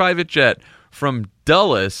charter private jet from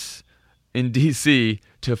Dulles in D.C.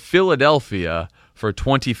 to Philadelphia for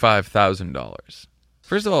 $25,000.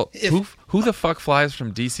 First of all, who the fuck flies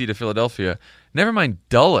from D.C. to Philadelphia? Never mind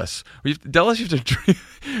Dulles. Dulles, you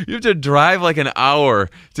have to drive like an hour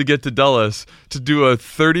to get to Dulles to do a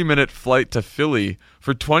 30-minute flight to Philly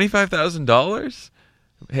for $25,000.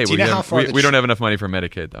 Hey, we don't have enough money for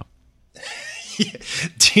Medicaid, though.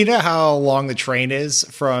 Do you know how long the train is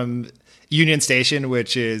from Union Station,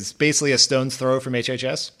 which is basically a stone's throw from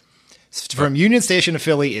HHS? From Union Station to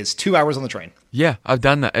Philly is 2 hours on the train. Yeah, I've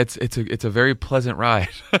done that. It's a very pleasant ride.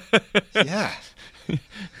 Yeah.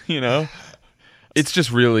 You know? It's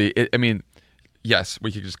just really, I mean, yes,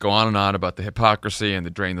 we could just go on and on about the hypocrisy and the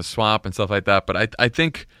drain the swamp and stuff like that, but I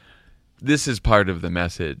think this is part of the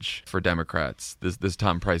message for Democrats. This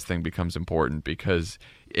Tom Price thing becomes important because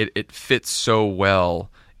it fits so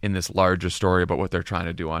well in this larger story about what they're trying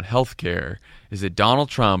to do on healthcare, is that Donald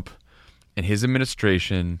Trump and his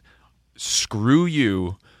administration screw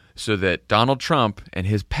you so that Donald Trump and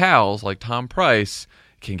his pals like Tom Price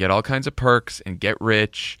can get all kinds of perks and get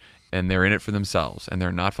rich, and they're in it for themselves, and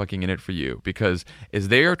they're not fucking in it for you. Because as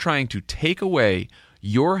they are trying to take away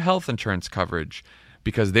your health insurance coverage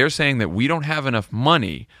because they're saying that we don't have enough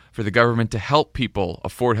money for the government to help people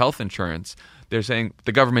afford health insurance, they're saying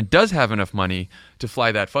the government does have enough money to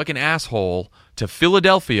fly that fucking asshole to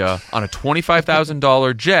Philadelphia on a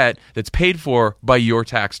 $25,000 jet that's paid for by your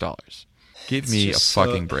tax dollars. Give me a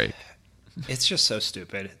fucking break. It's just so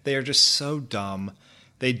stupid. They are just so dumb.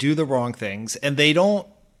 They do the wrong things, and they don't.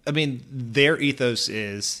 I mean, their ethos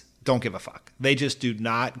is don't give a fuck. They just do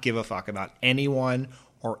not give a fuck about anyone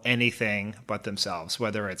or anything but themselves,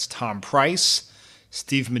 whether it's Tom Price,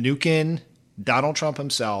 Steve Mnuchin, Donald Trump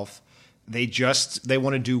himself. They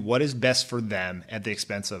want to do what is best for them at the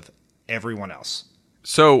expense of everyone else.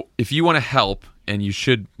 So if you want to help, and you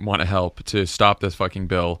should want to help to stop this fucking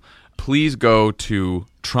bill, please go to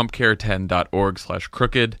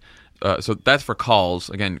trumpcare10.org/crooked. So that's for calls.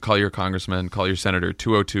 Again, call your congressman, call your senator,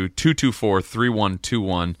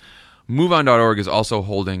 202-224-3121. MoveOn.org is also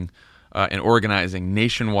holding and organizing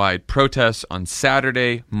nationwide protests on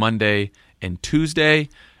Saturday, Monday, and Tuesday.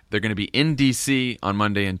 They're going to be in D.C. on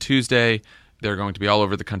Monday and Tuesday. They're going to be all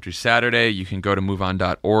over the country Saturday. You can go to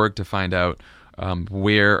MoveOn.org to find out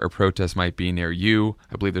where a protest might be near you.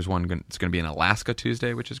 I believe there's one that's going to be in Alaska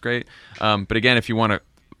Tuesday, which is great. But again, if you want to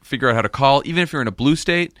figure out how to call, even if you're in a blue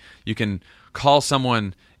state, you can call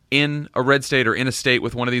someone in a red state or in a state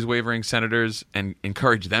with one of these wavering senators and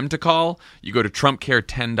encourage them to call. You go to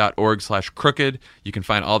trumpcare10.org/crooked. You can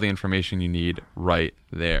find all the information you need right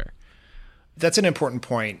there. That's an important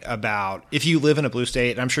point about if you live in a blue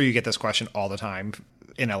state, and I'm sure you get this question all the time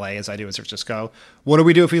in LA as I do in San Francisco. What do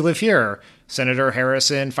we do if we live here? Senator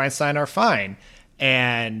Harris and Feinstein are fine.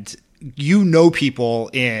 And you know people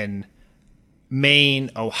in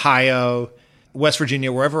Maine, Ohio, West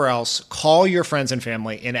Virginia, wherever else, call your friends and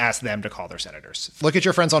family and ask them to call their senators. Look at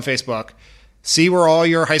your friends on Facebook, see where all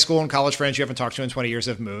your high school and college friends you haven't talked to in 20 years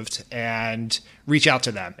have moved, and reach out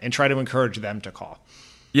to them and try to encourage them to call.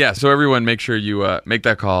 Yeah, so everyone make sure you make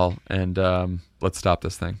that call, and let's stop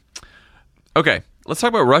this thing. Okay, let's talk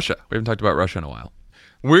about Russia. We haven't talked about Russia in a while.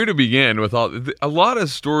 Where to begin with a lot of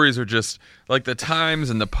stories are just, like the Times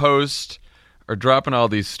and the Post are dropping all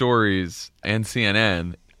these stories, and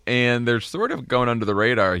CNN, and they're sort of going under the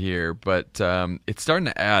radar here, but it's starting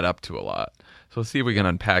to add up to a lot. So let's see if we can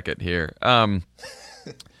unpack it here. I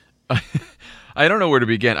don't know where to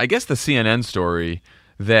begin. I guess the CNN story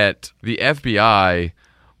that the FBI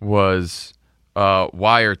was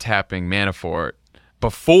wiretapping Manafort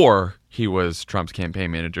before he was Trump's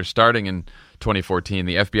campaign manager. Starting in 2014,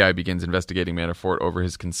 the FBI begins investigating Manafort over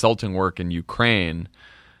his consulting work in Ukraine.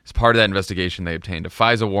 As part of that investigation, they obtained a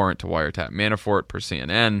FISA warrant to wiretap Manafort, per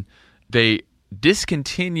CNN. They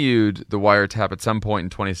discontinued the wiretap at some point in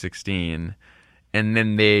 2016, and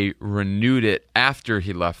then they renewed it after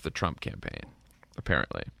he left the Trump campaign,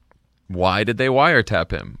 apparently. Why did they wiretap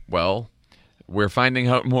him? Well, we're finding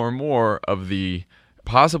out more and more of the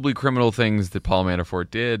possibly criminal things that Paul Manafort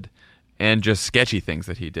did, and just sketchy things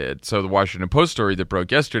that he did. So the Washington Post story that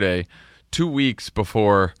broke yesterday, 2 weeks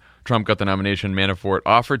before Trump got the nomination, Manafort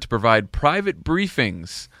offered to provide private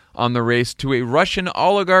briefings on the race to a Russian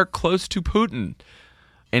oligarch close to Putin.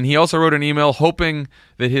 And he also wrote an email hoping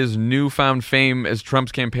that his newfound fame as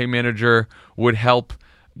Trump's campaign manager would help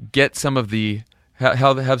get some of the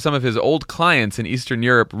have some of his old clients in Eastern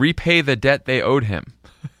Europe repay the debt they owed him.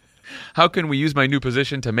 How can we use my new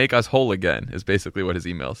position to make us whole again, is basically what his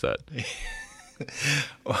email said.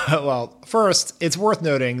 Well, first, it's worth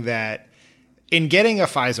noting that in getting a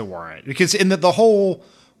FISA warrant, because in the whole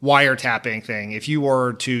wiretapping thing, if you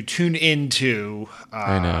were to tune into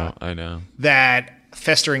I know that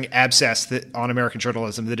festering abscess that on American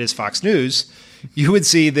journalism that is Fox News, you would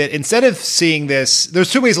see that instead of seeing this,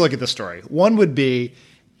 there's two ways to look at the story. One would be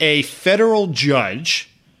a federal judge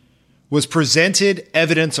was presented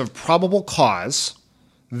evidence of probable cause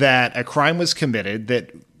that a crime was committed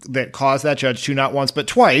that caused that judge to not once but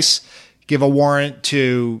twice give a warrant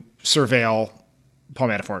to surveil Paul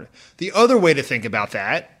Manafort. The other way to think about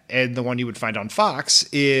that, and the one you would find on Fox,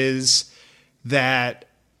 is that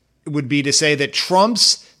it would be to say that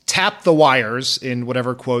Trump's tap the wires, in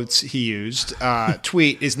whatever quotes he used,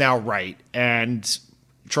 tweet is now right. And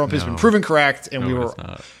Trump has been proven correct, and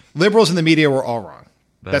liberals in the media were all wrong.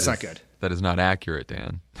 That's not good. That is not accurate,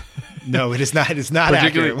 Dan. No, it is not. It is not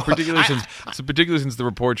accurate. Particularly since the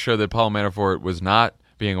reports show that Paul Manafort was not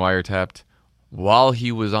being wiretapped while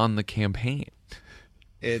he was on the campaign.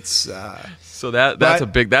 It's so that's a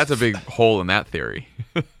big hole in that theory.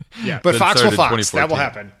 Yeah, but Fox will Fox. That will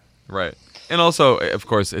happen. Right. And also, of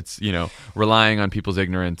course, it's, relying on people's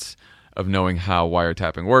ignorance of knowing how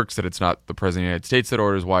wiretapping works, that it's not the President of the United States that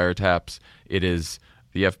orders wiretaps. It is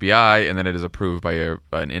the FBI, and then it is approved by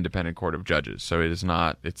an independent court of judges. So it's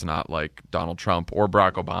not like Donald Trump or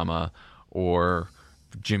Barack Obama or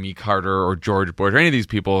Jimmy Carter or George Bush or any of these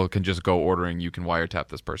people can just go ordering, you can wiretap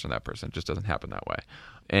this person, that person. It just doesn't happen that way.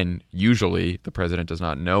 And usually the president does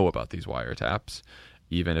not know about these wiretaps,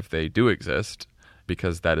 even if they do exist,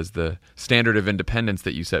 because that is the standard of independence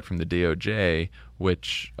that you set from the DOJ,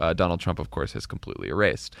 which Donald Trump, of course, has completely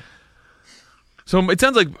erased. So it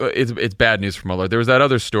sounds like it's bad news for Mueller. There was that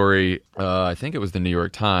other story, I think it was the New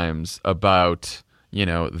York Times, about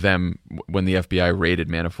them when the FBI raided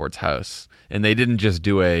Manafort's house. And they didn't just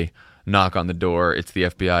do a knock on the door, it's the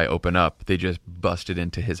FBI, open up. They just busted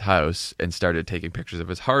into his house and started taking pictures of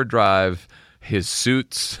his hard drive, his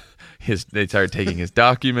suits. They started taking his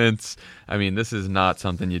documents. I mean, this is not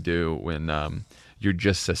something you do when you're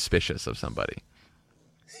just suspicious of somebody.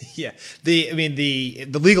 Yeah, the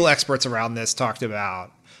legal experts around this talked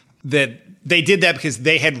about that they did that because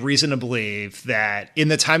they had reason to believe that in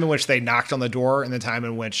the time in which they knocked on the door and the time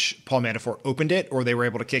in which Paul Manafort opened it, or they were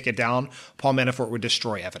able to kick it down, Paul Manafort would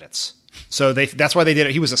destroy evidence. So that's why they did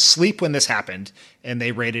it. He was asleep when this happened, and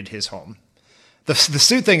they raided his home. The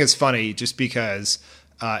suit thing is funny just because,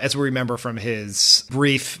 as we remember from his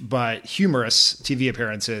brief but humorous TV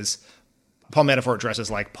appearances, Paul Manafort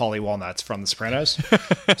dresses like Paulie Walnuts from The Sopranos.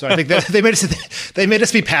 So I think that they made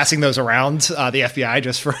us be passing those around the FBI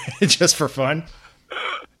just for fun.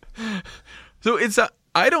 So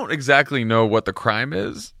I don't exactly know what the crime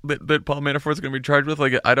is that Paul Manafort's going to be charged with.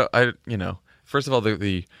 Like first of all,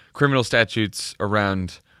 the criminal statutes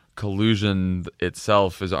around collusion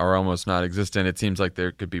itself are almost non-existent. It seems like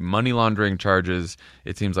there could be money laundering charges.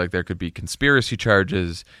 It seems like there could be conspiracy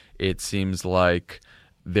charges. It seems like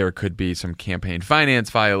there could be some campaign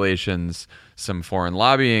finance violations, some foreign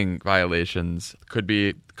lobbying violations. Could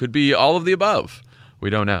be all of the above.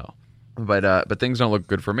 We don't know, but things don't look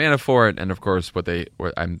good for Manafort. And of course, what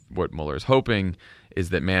Mueller is hoping is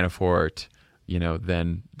that Manafort,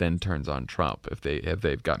 then turns on Trump if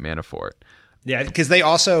they've got Manafort. Yeah, because they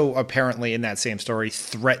also apparently in that same story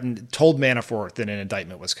told Manafort that an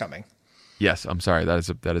indictment was coming. Yes, I'm sorry. That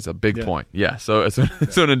is a big point. Yeah, so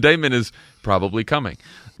an indictment is probably coming.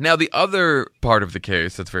 Now, the other part of the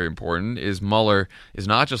case that's very important is Mueller is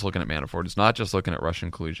not just looking at Manafort. It's not just looking at Russian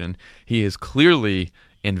collusion. He is clearly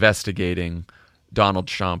investigating Donald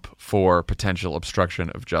Trump for potential obstruction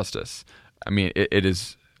of justice. I mean, it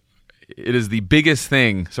is the biggest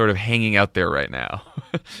thing sort of hanging out there right now.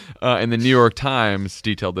 And the New York Times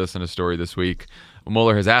detailed this in a story this week.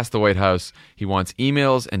 Mueller has asked the White House, he wants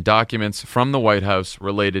emails and documents from the White House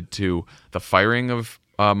related to the firing of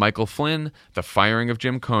Michael Flynn, the firing of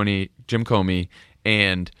Jim Comey,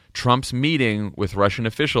 and Trump's meeting with Russian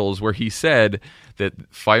officials where he said that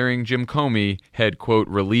firing Jim Comey had, quote,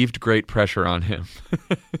 relieved great pressure on him.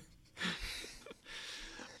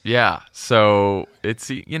 Yeah, so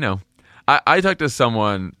it's, I talked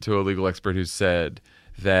to a legal expert who said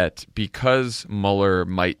that because Mueller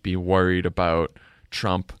might be worried about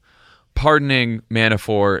Trump pardoning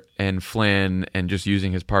Manafort and Flynn and just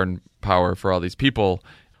using his pardon power for all these people,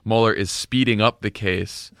 Mueller is speeding up the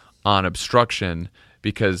case on obstruction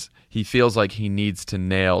because he feels like he needs to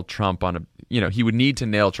nail Trump on he would need to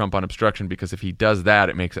nail Trump on obstruction, because if he does that,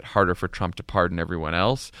 it makes it harder for Trump to pardon everyone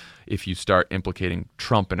else if you start implicating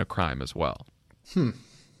Trump in a crime as well.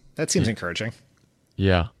 That seems encouraging.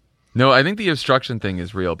 Yeah. No, I think the obstruction thing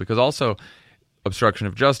is real, because also obstruction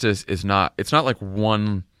of justice it's not like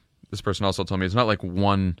one, this person also told me, it's not like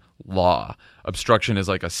one law. Obstruction is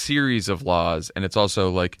like a series of laws, and it's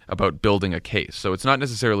also like about building a case. So it's not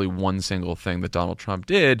necessarily one single thing that Donald Trump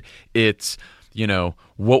did. It's,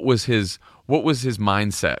 what was his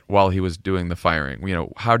mindset while he was doing the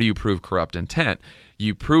firing? How do you prove corrupt intent?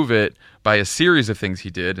 You prove it by a series of things he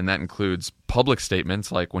did, and that includes public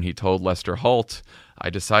statements, like when he told Lester Holt, I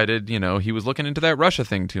decided, he was looking into that Russia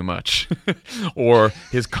thing too much. Or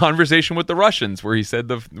his conversation with the Russians, where he said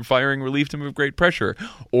the firing relieved him of great pressure.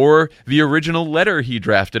 Or the original letter he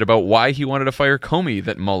drafted about why he wanted to fire Comey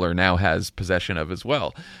that Mueller now has possession of as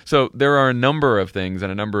well. So there are a number of things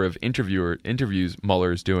and a number of interviews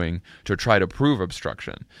Mueller's doing to try to prove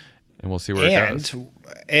obstruction. And we'll see where it goes.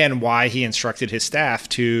 And why he instructed his staff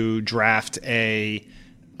to draft a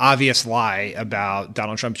obvious lie about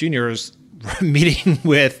Donald Trump Jr.'s meeting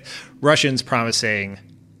with Russians promising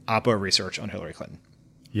Oppo research on Hillary Clinton.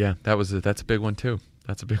 Yeah, that's a big one too.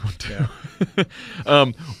 That's a big one too.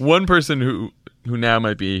 Yeah. One person who now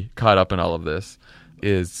might be caught up in all of this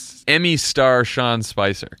is Emmy star Sean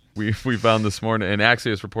Spicer. We found this morning, and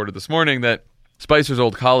Axios reported this morning, that Spicer's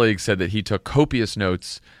old colleague said that he took copious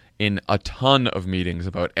notes in a ton of meetings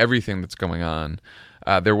about everything that's going on.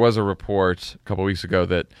 There was a report a couple weeks ago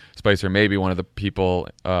that Spicer may be one of the people,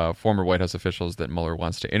 former White House officials, that Mueller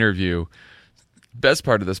wants to interview. Best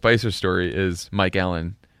part of the Spicer story is Mike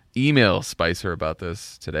Allen emails Spicer about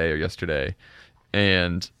this today or yesterday,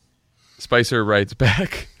 and Spicer writes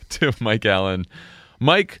back to Mike Allen,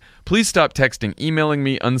 Mike, please stop texting, emailing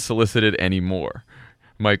me unsolicited anymore.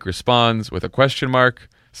 Mike responds with a question mark.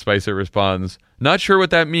 Spicer responds, not sure what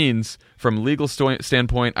that means. From legal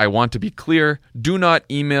standpoint, I want to be clear. Do not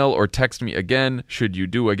email or text me again. Should you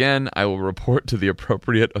do again, I will report to the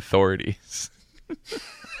appropriate authorities.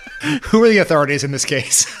 Who are the authorities in this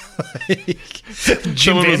case?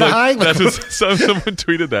 Jim Vandehei? Someone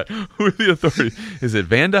tweeted that. Who are the authorities? Is it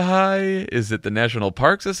Vandehei? Is it the National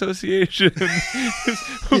Parks Association?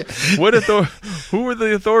 Who are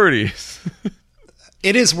the authorities?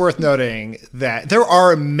 It is worth noting that there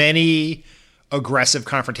are many aggressive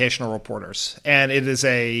confrontational reporters, and it is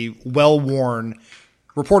a well-worn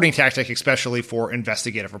reporting tactic, especially for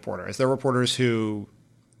investigative reporters. There are reporters who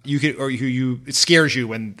it scares you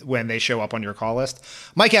when they show up on your call list.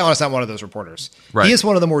 Mike Allen is not one of those reporters. Right. He is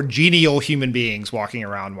one of the more genial human beings walking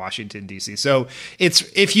around Washington, D.C. So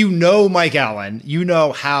if you know Mike Allen, you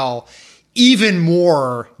know how even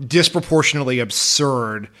more disproportionately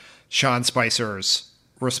absurd Sean Spicer's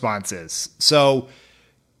response is. So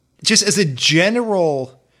just as a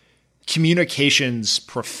general communications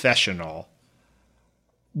professional,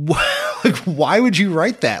 why would you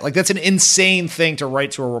write that? Like, that's an insane thing to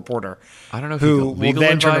write to a reporter. I don't know if who will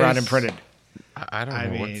then turn around and print it. I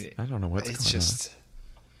don't know what's it's going just on.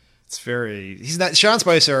 It's very. He's not. Sean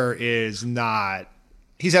Spicer is not.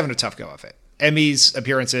 He's having a tough go of it. Emmys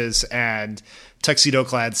appearances and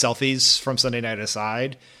tuxedo-clad selfies from Sunday night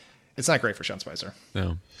aside, it's not great for Sean Spicer.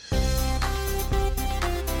 No.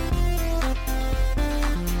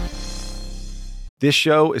 This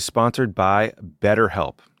show is sponsored by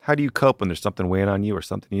BetterHelp. How do you cope when there's something weighing on you or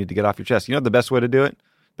something you need to get off your chest? You know the best way to do it?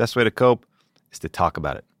 Best way to cope is to talk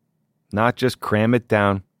about it. Not just cram it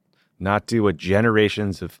down, not do what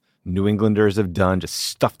generations of New Englanders have done, just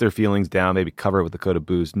stuff their feelings down, maybe cover it with a coat of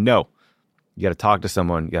booze. No. You got to talk to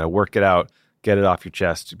someone. You got to work it out, get it off your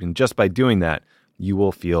chest. And just by doing that, you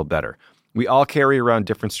will feel better. We all carry around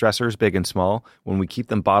different stressors, big and small. When we keep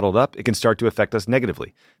them bottled up, it can start to affect us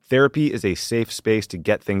negatively. Therapy is a safe space to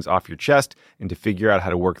get things off your chest and to figure out how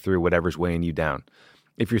to work through whatever's weighing you down.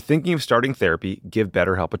 If you're thinking of starting therapy, give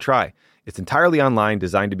BetterHelp a try. It's entirely online,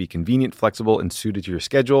 designed to be convenient, flexible, and suited to your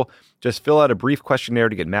schedule. Just fill out a brief questionnaire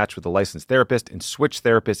to get matched with a licensed therapist and switch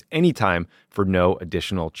therapists anytime for no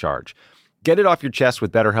additional charge. Get it off your chest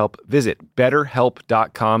with BetterHelp. Visit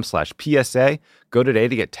betterhelp.com/PSA. Go today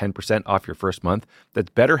to get 10% off your first month. That's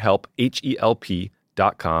BetterHelp, HELP.com/PSA.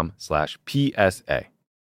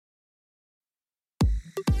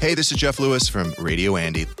 Hey, this is Jeff Lewis from Radio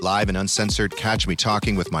Andy. Live and uncensored, catch me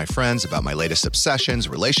talking with my friends about my latest obsessions,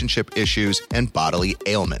 relationship issues, and bodily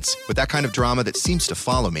ailments. With that kind of drama that seems to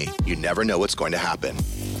follow me, you never know what's going to happen.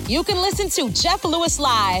 You can listen to Jeff Lewis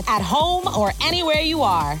live at home or anywhere you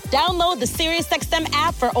are. Download the SiriusXM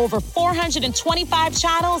app for over 425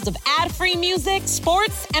 channels of ad-free music,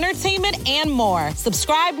 sports, entertainment, and more.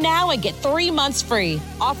 Subscribe now and get 3 months free.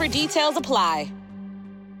 Offer details apply.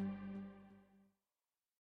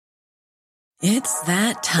 It's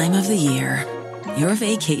that time of the year. Your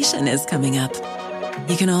vacation is coming up.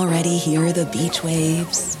 You can already hear the beach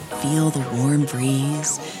waves, feel the warm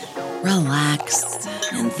breeze, relax,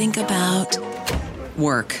 and think about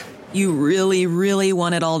work. You really, really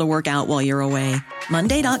want it all to work out while you're away.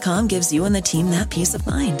 Monday.com gives you and the team that peace of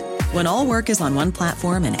mind. When all work is on one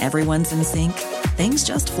platform and everyone's in sync, things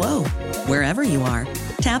just flow. Wherever you are,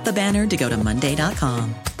 tap the banner to go to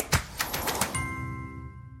Monday.com.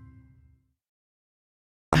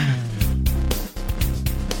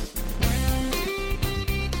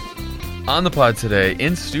 On the pod today,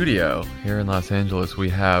 in studio here in Los Angeles, we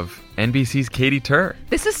have NBC's Katie Tur.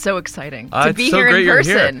 This is so exciting to be so here great in you're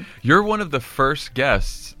person. Here. You're one of the first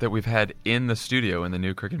guests that we've had in the studio, in the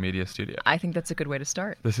new Crooked Media studio. I think that's a good way to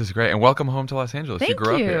start. This is great. And welcome home to Los Angeles. Thank you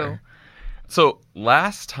grew up you. here. So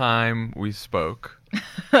last time we spoke,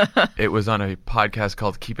 it was on a podcast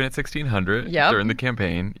called Keeping It 1600 during the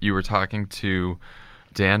campaign. You were talking to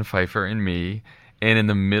Dan Pfeiffer and me. And in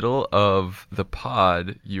the middle of the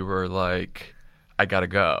pod, you were like, I gotta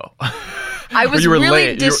go. I was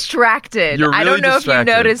really distracted. You're really I don't know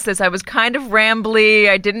distracted. if you noticed this. I was kind of rambly.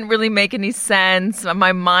 I didn't really make any sense.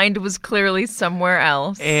 My mind was clearly somewhere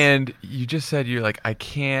else. And you just said, you're like, I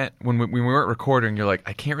can't, when we weren't recording, you're like,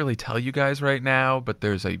 I can't really tell you guys right now, but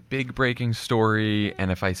there's a big breaking story.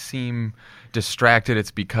 And if I seem distracted,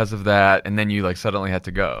 it's because of that. And then you like suddenly had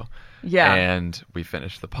to go. Yeah. And we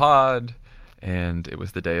finished the pod. And it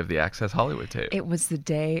was the day of the Access Hollywood tape. It was the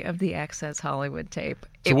day of the Access Hollywood tape.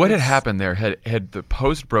 So what had happened there? Had the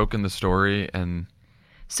Post broken the story? And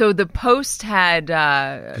so the Post had...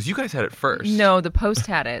 Because you guys had it first. No, the Post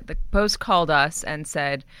had it. The Post called us and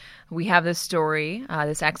said, we have this story,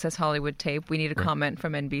 this Access Hollywood tape. We need a comment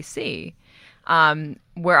from NBC.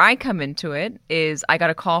 Where I come into it is I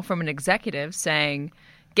got a call from an executive saying,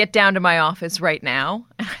 get down to my office right now.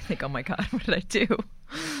 And I think, oh my God, what did I do?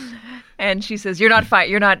 And she says, "You're not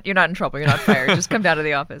fired. You're not in trouble. You're not fired. Just come down to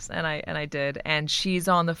the office." And I did. And she's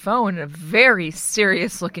on the phone in a very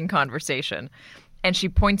serious-looking conversation. And she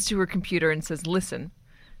points to her computer and says, "Listen."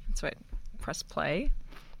 So I press play,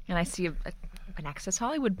 and I see an Access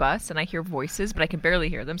Hollywood bus, and I hear voices, but I can barely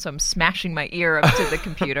hear them. So I'm smashing my ear up to the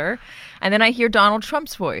computer, and then I hear Donald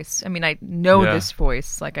Trump's voice. I mean, I know this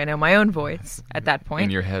voice, like I know my own voice at that point.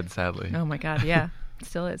 In your head, sadly. Oh my God, yeah, it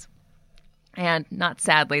still is. And not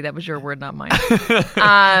sadly, that was your word, not mine.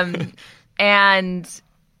 And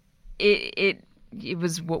it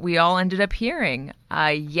was what we all ended up hearing.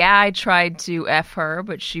 I tried to F her,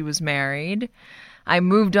 but she was married. I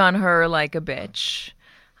moved on her like a bitch.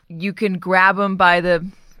 You can grab him by the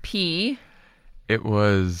pee.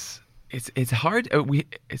 It's hard.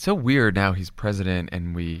 It's so weird now he's president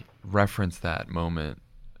and we reference that moment.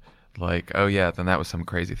 Like, oh yeah, then that was some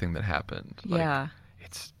crazy thing that happened. Yeah.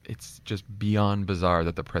 It's just beyond bizarre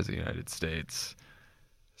that the President of the United States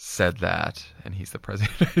said that, and he's the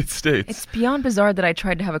President of the United States. It's beyond bizarre that I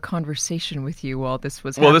tried to have a conversation with you while this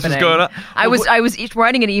was happening. Well, this is going on. I was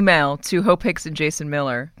writing an email to Hope Hicks and Jason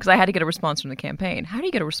Miller because I had to get a response from the campaign. How do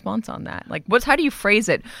you get a response on that? Like, how do you phrase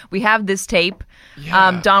it? We have this tape.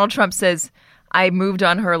 Yeah. Donald Trump says, I moved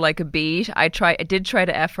on her like a bee. I did try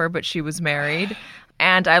to F her, but she was married.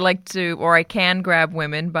 And I can grab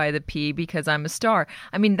women by the pee because I'm a star.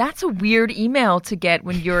 I mean, that's a weird email to get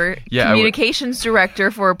when you're communications director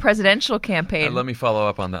for a presidential campaign. Let me follow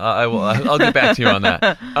up on that. I'll get back to you on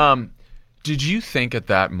that. Did you think at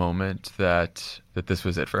that moment that this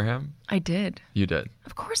was it for him? I did. You did?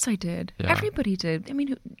 Of course I did. Yeah. Everybody did. I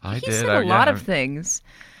mean, I he did. said a lot of things.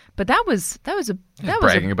 But that was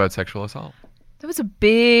bragging about sexual assault. That was a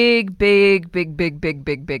big thing.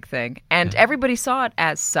 And everybody saw it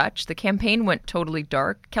as such. The campaign went totally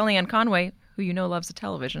dark. Kellyanne Conway, who you know loves the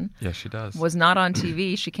television. Yes, she does. Was not on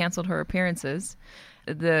TV. She canceled her appearances.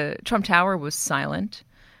 The Trump Tower was silent.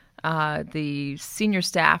 The senior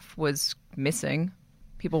staff was missing.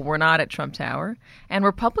 People were not at Trump Tower. And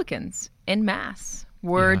Republicans en masse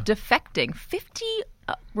were defecting. 50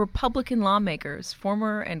 Republican lawmakers,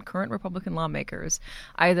 former and current Republican lawmakers,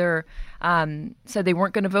 either said they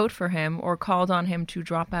weren't going to vote for him or called on him to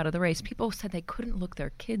drop out of the race. People said they couldn't look their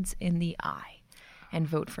kids in the eye. and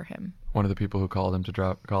vote for him. One of the people who called on him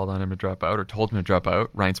to drop out or told him to drop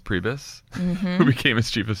out, Reince Priebus, who became his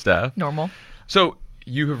chief of staff. Normal. So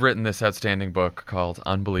you have written this outstanding book called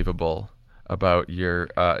Unbelievable about your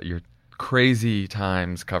crazy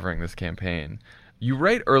times covering this campaign. You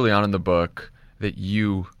write early on in the book that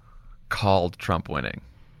you called Trump winning.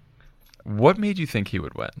 What made you think he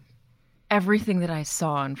would win? Everything that I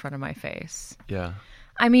saw in front of my face. Yeah.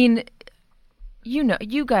 I mean,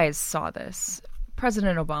 you guys saw this.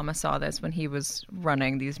 President Obama saw this when he was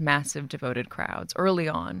running these massive devoted crowds early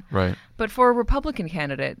on. Right. But for a Republican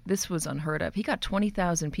candidate, this was unheard of. He got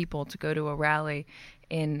 20,000 people to go to a rally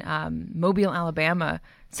in Mobile, Alabama,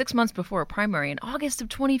 6 months before a primary in August of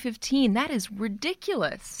 2015. That is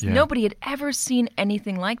ridiculous. Yeah. Nobody had ever seen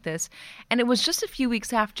anything like this. And it was just a few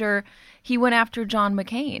weeks after he went after John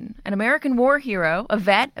McCain, an American war hero, a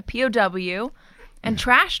vet, a POW, and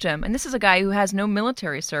trashed him. And this is a guy who has no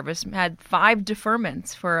military service, had 5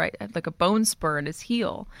 deferments for like a bone spur in his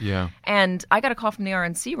heel. Yeah. And I got a call from the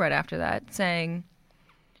RNC right after that saying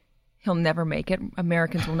he'll never make it.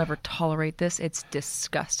 Americans will never tolerate this. It's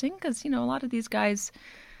disgusting because, a lot of these guys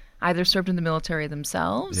either served in the military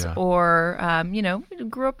themselves or,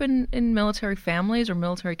 grew up in military families or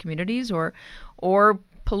military communities or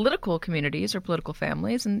political communities or political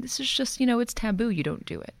families. And this is just, it's taboo. You don't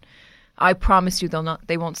do it. I promise you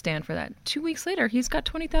they won't stand for that. 2 weeks later, he's got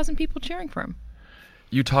 20,000 people cheering for him.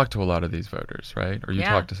 You talked to a lot of these voters, right? Or you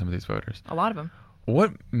talked to some of these voters. A lot of them.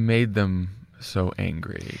 What made them so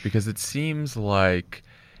angry? Because it seems like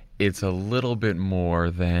it's a little bit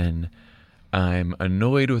more than I'm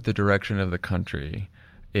annoyed with the direction of the country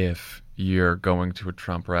if you're going to a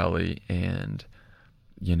Trump rally and,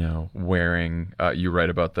 wearing, you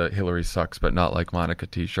write about the Hillary sucks but not like Monica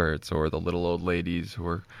t-shirts, or the little old ladies who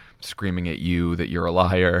are screaming at you that you're a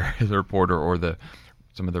liar as a reporter, or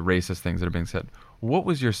some of the racist things that are being said. What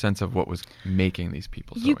was your sense of what was making these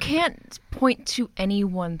people so You angry? can't point to any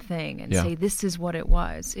one thing and say this is what it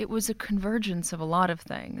was. It was a convergence of a lot of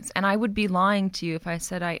things. And I would be lying to you if I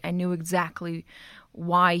said I knew exactly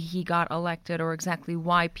why he got elected or exactly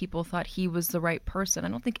why people thought he was the right person. I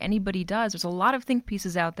don't think anybody does. There's a lot of think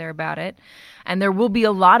pieces out there about it, and there will be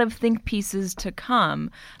a lot of think pieces to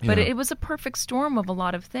come. But it was a perfect storm of a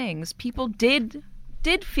lot of things. People did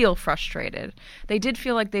feel frustrated. They did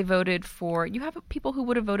feel like they voted for. You have people who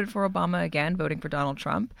would have voted for Obama again, voting for Donald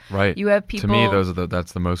Trump. Right. You have people. To me,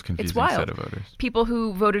 that's the most confusing It's wild. set of voters. People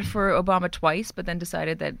who voted for Obama twice, but then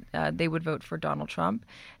decided that they would vote for Donald Trump.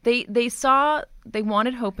 They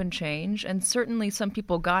wanted hope and change, and certainly some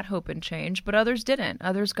people got hope and change, but others didn't.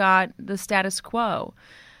 Others got the status quo.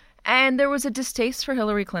 And there was a distaste for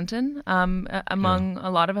Hillary Clinton among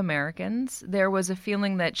a lot of Americans. There was a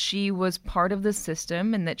feeling that she was part of the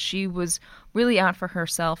system and that she was really out for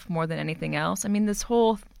herself more than anything else. I mean, this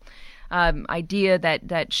whole idea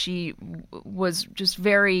that she was just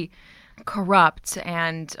very corrupt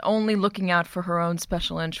and only looking out for her own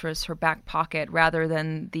special interests, her back pocket, rather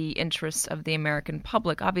than the interests of the American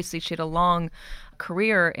public. Obviously, she had a long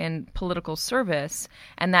career in political service,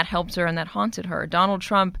 and that helped her and that haunted her. Donald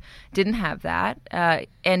Trump didn't have that.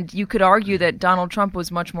 And you could argue that Donald Trump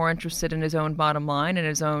was much more interested in his own bottom line and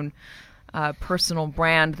his own personal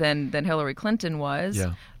brand than Hillary Clinton was.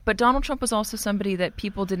 Yeah. But Donald Trump was also somebody that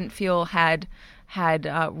people didn't feel had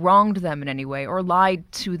wronged them in any way or lied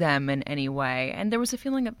to them in any way. And there was a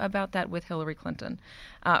feeling about that with Hillary Clinton.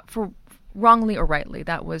 For wrongly or rightly,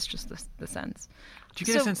 that was just the sense. Do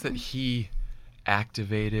you get a sense that he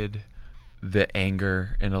activated the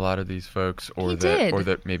anger in a lot of these folks, or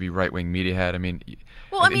that maybe right-wing media had? I mean,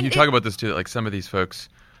 you talk about this too, that like some of these folks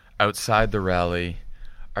outside the rally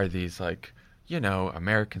are these like,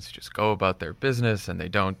 Americans who just go about their business and they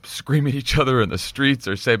don't scream at each other in the streets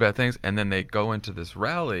or say bad things, and then they go into this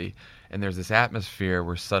rally and there's this atmosphere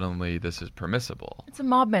where suddenly this is permissible. It's a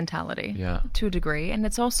mob mentality to a degree, and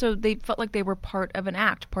it's also they felt like they were part of an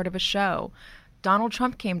act, part of a show. Donald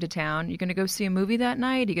Trump came to town. You're going to go see a movie that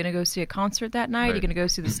night? You're going to go see a concert that night? Right. You're going to go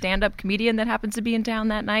see the stand-up comedian that happens to be in town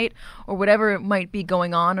that night? Or whatever it might be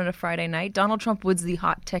going on a Friday night. Donald Trump was the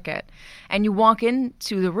hot ticket. And you walk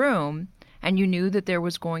into the room and you knew that he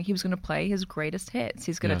was going to play his greatest hits.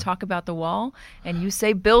 He's going to talk about the wall, and you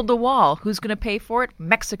say, build the wall. Who's going to pay for it?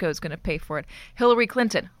 Mexico's going to pay for it. Hillary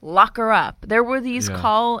Clinton, lock her up. There were these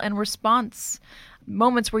call and response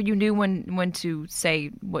moments where you knew when to say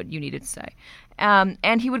what you needed to say.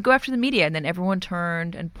 And he would go after the media, and then everyone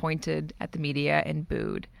turned and pointed at the media and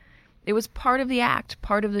booed. It was part of the act,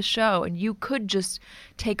 part of the show, and you could just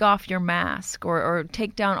take off your mask or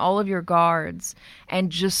take down all of your guards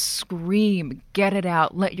and just scream, get it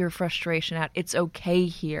out, let your frustration out. It's okay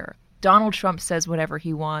here. Donald Trump says whatever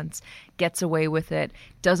he wants, gets away with it,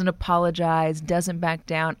 doesn't apologize, doesn't back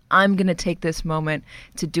down. I'm going to take this moment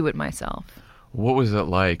to do it myself. What was it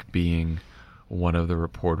like being one of the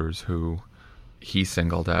reporters who he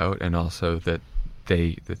singled out, and also that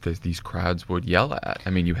these crowds would yell at? I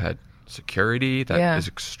mean, you had security. That is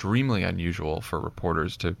extremely unusual for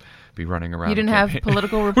reporters to be running around. You didn't have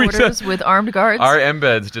political reporters with armed guards? Our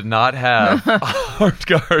embeds did not have armed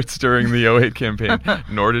guards during the 2008 campaign,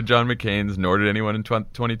 nor did John McCain's, nor did anyone in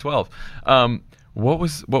 2012. What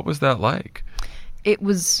was that like? It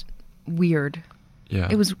was weird. Yeah.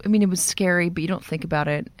 It was scary, but you don't think about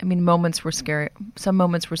it. I mean, moments were scary. Some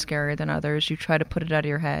moments were scarier than others. You try to put it out of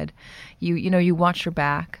your head. You watch your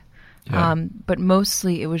back. Yeah. But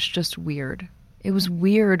mostly it was just weird. It was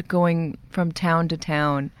weird going from town to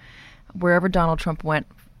town. Wherever Donald Trump went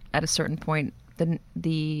at a certain point,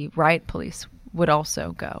 the riot police would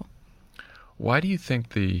also go. Why do you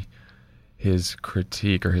think his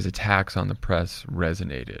critique or his attacks on the press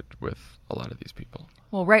resonated with a lot of these people?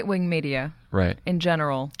 Well, right-wing media, right, in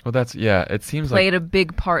general. Well, it seems played a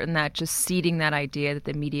big part in that, just seeding that idea that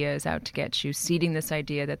the media is out to get you, seeding this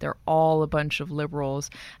idea that they're all a bunch of liberals.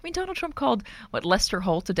 I mean, Donald Trump called Lester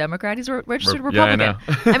Holt a Democrat. He's a registered Republican. Yeah,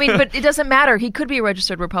 I know. I mean, but it doesn't matter. He could be a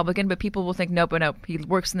registered Republican, but people will think, nope. He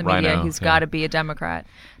works in the media. He's got to be a Democrat.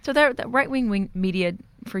 So the right-wing media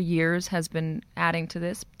for years has been adding to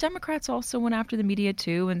this. Democrats also went after the media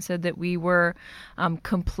too and said that we were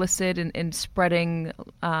complicit in spreading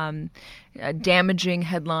damaging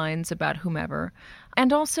headlines about whomever.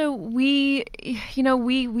 And also we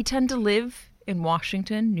tend to live in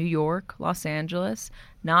Washington, New York, Los Angeles,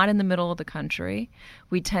 not in the middle of the country.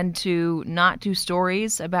 We tend to not do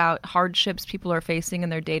stories about hardships people are facing in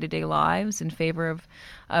their day-to-day lives in favor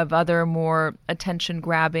of other more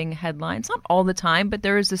attention-grabbing headlines. Not all the time, but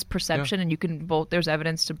there is this perception, and you can there's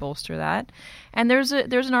evidence to bolster that. And there's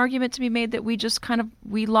an argument to be made that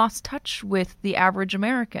we lost touch with the average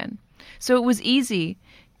American. So it was easy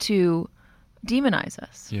to demonize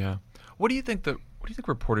us. Yeah. What do you think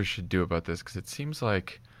reporters should do about this? Because it seems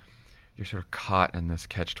like you're sort of caught in this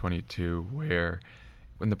catch-22 where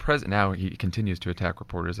when the president, now he continues to attack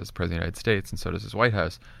reporters as president of the United States, and so does his White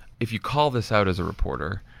House. If you call this out as a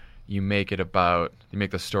reporter, you make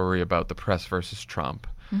the story about the press versus Trump.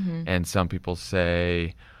 Mm-hmm. And some people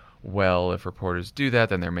say, well, if reporters do that,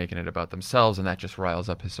 then they're making it about themselves, and that just riles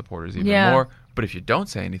up his supporters even more. But if you don't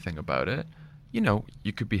say anything about it,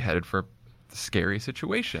 you could be headed for a scary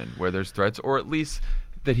situation where there's threats, or at least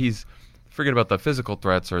that he's, forget about the physical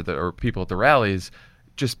threats or people at the rallies,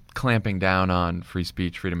 just clamping down on free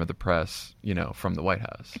speech, freedom of the press, from the White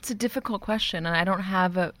House. It's a difficult question, and I don't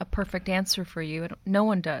have a perfect answer for you. No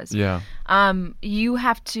one does. Yeah. You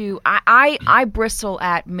have to. I bristle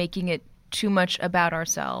at making it too much about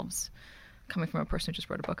ourselves. Coming from a person who just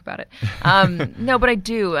wrote a book about it. No, but I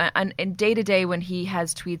do. And day to day when he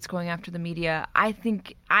has tweets going after the media, I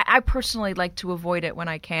think I personally like to avoid it when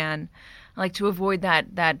I can. I like to avoid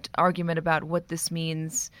that argument about what this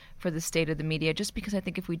means for the state of the media, just because I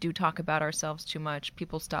think if we do talk about ourselves too much,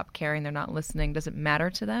 people stop caring, they're not listening, doesn't matter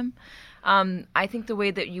to them. I think the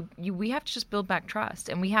way that we have to just build back trust,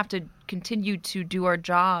 and we have to continue to do our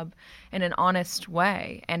job in an honest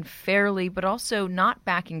way and fairly, but also not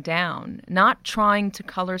backing down, not trying to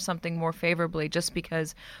color something more favorably just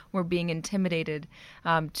because we're being intimidated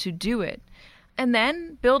to do it. And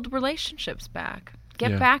then build relationships back.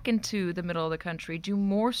 Get back into the middle of the country, do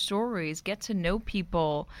more stories, get to know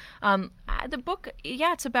people. The book,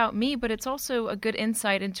 it's about me, but it's also a good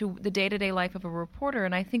insight into the day-to-day life of a reporter,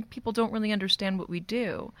 and I think people don't really understand what we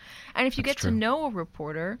do. And if you get to know a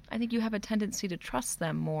reporter, I think you have a tendency to trust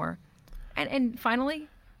them more. And finally,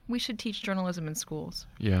 we should teach journalism in schools.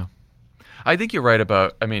 Yeah. I think you're right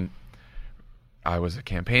about, I was a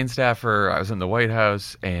campaign staffer, I was in the White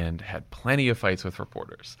House, and had plenty of fights with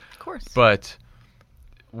reporters. Of course. But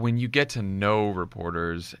when you get to know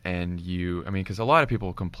reporters and because a lot of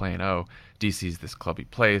people complain, DC's this clubby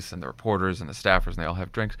place and the reporters and the staffers and they all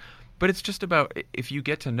have drinks. But it's just about, if you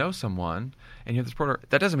get to know someone and you're this reporter,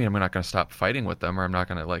 that doesn't mean I'm not going to stop fighting with them or I'm not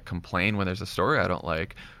going to complain when there's a story I don't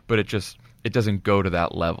like. But it doesn't go to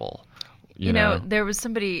that level. You know, there was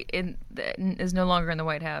somebody that is no longer in the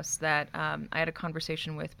White House that I had a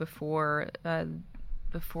conversation with before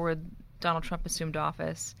Donald Trump assumed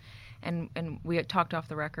office. And we had talked off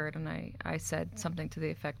the record, and I said something to the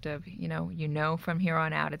effect of, from here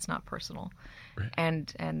on out, it's not personal. Right.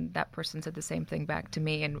 And that person said the same thing back to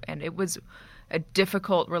me. And it was a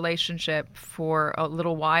difficult relationship for a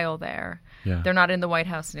little while there. Yeah. They're not in the White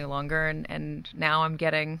House any longer, and now I'm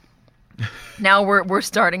getting Now we're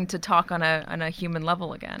starting to talk on a human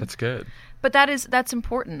level again. That's good. But that's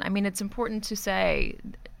important. I mean, it's important to say,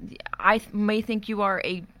 I may think you are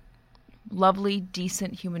a lovely,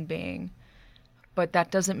 decent human being, but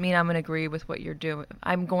that doesn't mean I'm going to agree with what you're doing.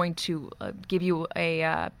 I'm going to give you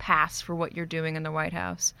a pass for what you're doing in the White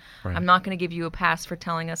House. Right. I'm not going to give you a pass for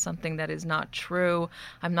telling us something that is not true.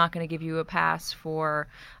 I'm not going to give you a pass for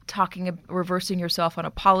reversing yourself on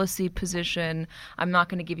a policy position. I'm not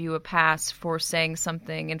going to give you a pass for saying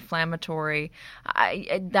something inflammatory.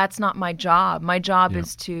 That's not my job. My job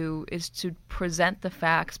is to present the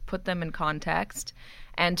facts, put them in context,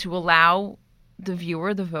 and to allow the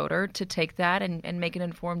viewer, the voter, to take that and make an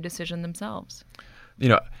informed decision themselves. You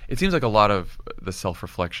know, it seems like a lot of the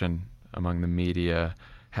self-reflection among the media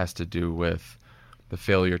has to do with the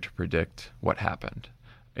failure to predict what happened.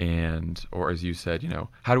 And, or as you said, you know,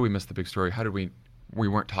 how do we miss the big story? How did we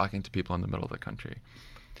weren't talking to people in the middle of the country?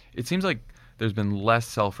 It seems like there's been less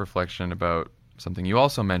self-reflection about something you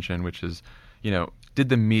also mentioned, which is, you know, did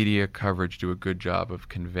the media coverage do a good job of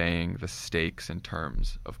conveying the stakes in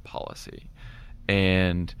terms of policy?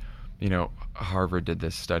 And, you know, Harvard did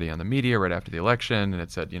this study on the media right after the election, and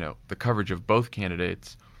it said, you know, the coverage of both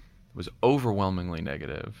candidates was overwhelmingly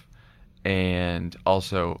negative and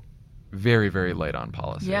also very, very light on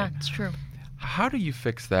policy. Yeah, it's true. How do you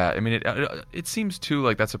fix that? I mean, it seems, too,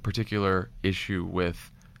 like that's a particular issue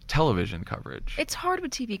with television coverage. It's hard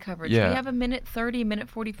with TV coverage. Yeah. We have a minute 30, minute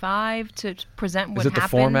 45 to present what Is it happened. the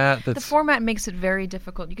format? The format makes it very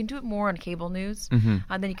difficult. You can do it more on cable news than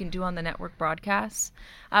you can do on the network broadcasts.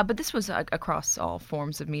 But this was across all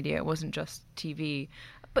forms of media. It wasn't just TV.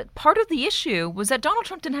 But part of the issue was that Donald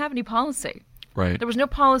Trump didn't have any policy. Right. There was no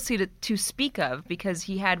policy to speak of because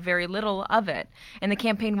he had very little of it. And the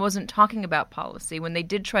campaign wasn't talking about policy. When they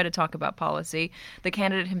did try to talk about policy, the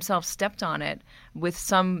candidate himself stepped on it with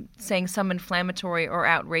saying some inflammatory or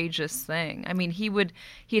outrageous thing. I mean,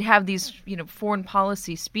 he'd have these, you know, foreign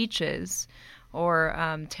policy speeches or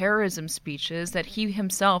terrorism speeches that he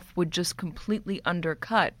himself would just completely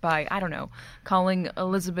undercut by, I don't know, calling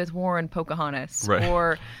Elizabeth Warren Pocahontas, right,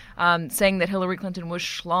 or saying that Hillary Clinton was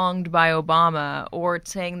schlonged by Obama, or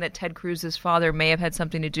saying that Ted Cruz's father may have had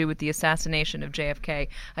something to do with the assassination of JFK.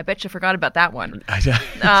 I bet you forgot about that one.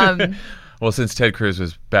 Well, since Ted Cruz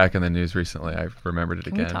was back in the news recently, I remembered it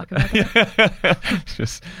again. Can we talk about that?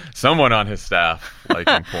 Just someone on his staff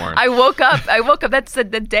liking porn. I woke up. That's the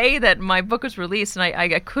day that my book was released, and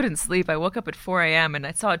I couldn't sleep. I woke up at 4 a.m. and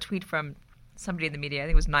I saw a tweet from somebody in the media. I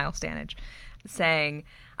think it was Niall Stanage, saying,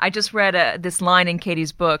 I just read this line in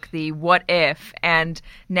Katie's book, the what if, and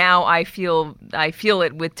now I feel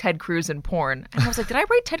it with Ted Cruz and porn. And I was like, did I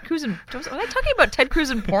write Ted Cruz and was I talking about Ted Cruz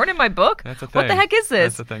and porn in my book? That's a thing. What the heck is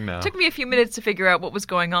this? That's a thing now. It took me a few minutes to figure out what was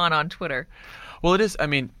going on Twitter. Well, it is. I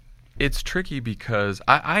mean, it's tricky because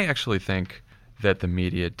I actually think that the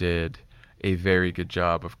media did a very good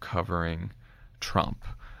job of covering Trump.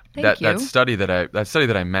 Thank you. That study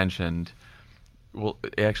that I mentioned. Well,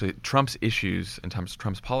 actually, Trump's issues and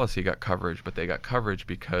Trump's policy got coverage, but they got coverage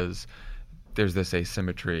because there's this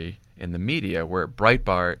asymmetry in the media where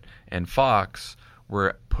Breitbart and Fox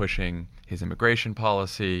were pushing his immigration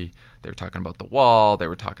policy. They were talking about the wall. They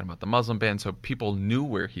were talking about the Muslim ban. So people knew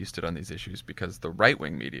where he stood on these issues because the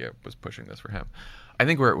right-wing media was pushing this for him. I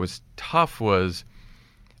think where it was tough was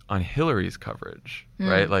on Hillary's coverage,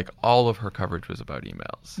 right? Like all of her coverage was about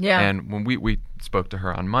emails. Yeah. And when we spoke to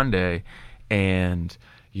her on Monday, and,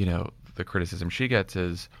 you know, the criticism she gets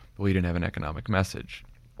is, well, you didn't have an economic message.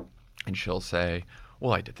 And she'll say,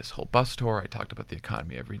 well, I did this whole bus tour. I talked about the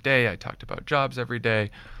economy every day. I talked about jobs every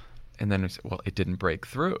day. And then, well, it didn't break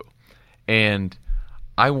through. And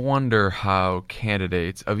I wonder how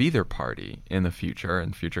candidates of either party in the future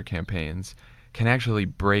and future campaigns can actually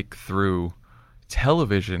break through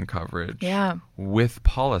television coverage with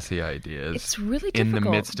policy ideas. It's really in difficult. the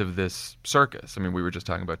midst of this circus. I mean, we were just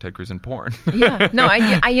talking about Ted Cruz and porn. Yeah, no,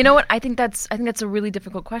 I you know what? I think that's a really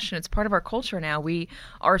difficult question. It's part of our culture now. We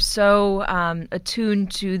are so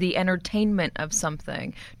attuned to the entertainment of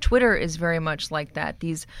something. Twitter is very much like that.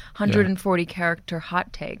 These 140 character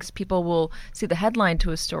hot takes. People will see the headline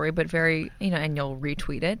to a story, but and you'll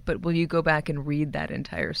retweet it. But will you go back and read that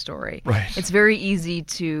entire story? Right. It's very easy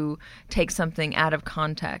to take something out of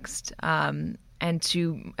context. And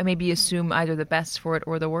to maybe assume either the best for it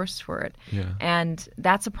or the worst for it. Yeah. And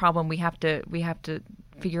that's a problem we have to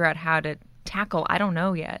figure out how to tackle, I don't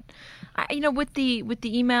know yet. With the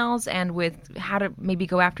emails and with how to maybe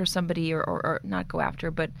go after somebody or not go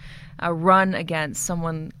after, but run against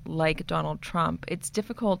someone like Donald Trump, it's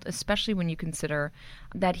difficult, especially when you consider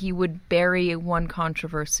that he would bury one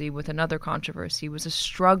controversy with another controversy. It was a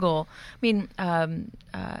struggle. I mean,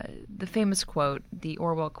 the famous quote, the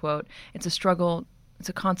Orwell quote, it's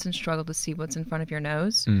a constant struggle to see what's in front of your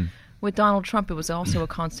nose. With Donald Trump, it was also a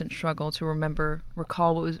constant struggle to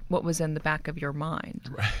recall what was in the back of your mind.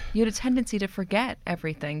 Right. You had a tendency to forget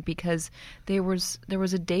everything because there was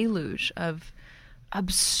a deluge of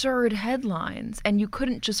absurd headlines, and you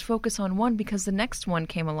couldn't just focus on one because the next one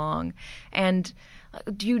came along. And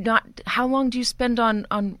how long do you spend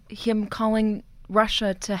on him calling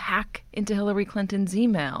Russia to hack into Hillary Clinton's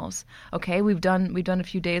emails? Okay, we've done a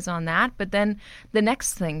few days on that, but then the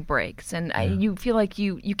next thing breaks, and you feel like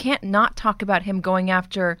you can't not talk about him going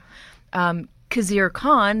after Khizr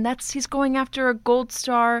Khan. He's going after a Gold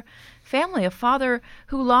Star family, a father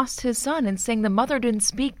who lost his son, and saying the mother didn't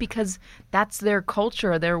speak because that's their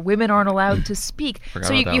culture. Their women aren't allowed to speak.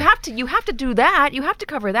 So you have to do that. You have to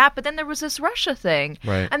cover that. But then there was this Russia thing,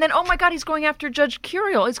 right. And then, oh my God, he's going after Judge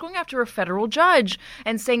Curiel. He's going after a federal judge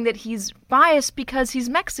and saying that he's biased because he's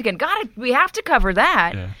Mexican. We have to cover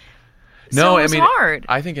that. Yeah. So it was hard.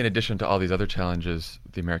 I think in addition to all these other challenges,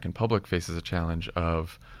 the American public faces a challenge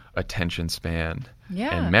of attention span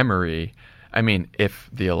and memory. I mean, if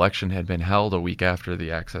the election had been held a week after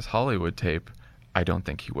the Access Hollywood tape, I don't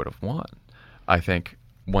think he would have won. I think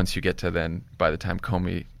once you get to then, by the time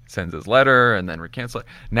Comey sends his letter and then recancel it,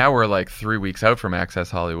 now we're like 3 weeks out from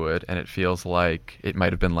Access Hollywood, and it feels like it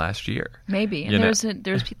might have been last year. Maybe. And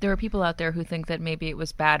there are people out there who think that maybe it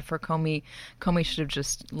was bad for Comey. Comey should have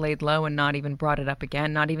just laid low and not even brought it up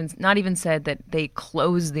again. Not even said that they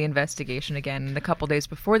closed the investigation again a couple days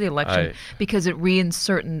before the election because it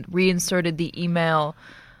reinserted the email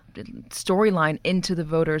storyline into the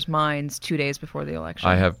voters' minds 2 days before the election.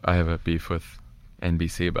 I have a beef with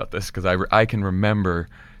NBC about this because I can remember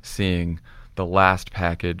seeing the last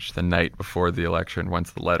package the night before the election,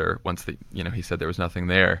 once he said there was nothing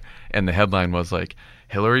there, and the headline was like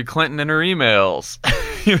Hillary Clinton and her emails,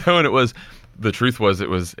 and the truth was it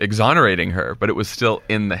was exonerating her, but it was still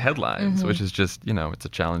in the headlines, which is just, it's a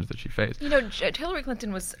challenge that she faced. Hillary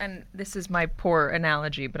Clinton was, and this is my poor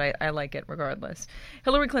analogy, but I like it regardless.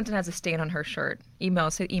 Hillary Clinton has a stain on her shirt.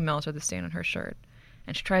 Emails are the stain on her shirt.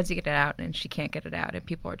 And she tries to get it out, and she can't get it out. And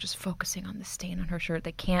people are just focusing on the stain on her shirt.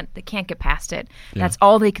 They can't get past it. Yeah. That's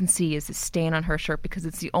all they can see is the stain on her shirt because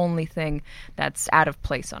it's the only thing that's out of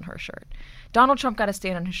place on her shirt. Donald Trump got a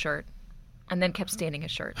stain on his shirt and then kept staining his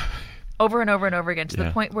shirt. Over and over and over again to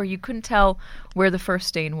the point where you couldn't tell where the first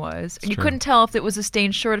stain was. You couldn't tell if it was a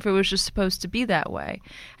stained shirt, if it was just supposed to be that way.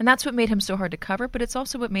 And that's what made him so hard to cover, but it's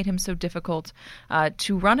also what made him so difficult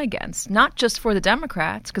to run against. Not just for the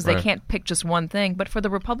Democrats, because they can't pick just one thing, but for the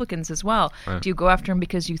Republicans as well. Right. Do you go after him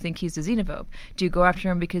because you think he's a xenophobe? Do you go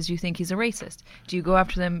after him because you think he's a racist? Do you go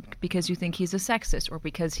after him because you think he's a sexist or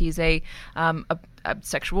because he's a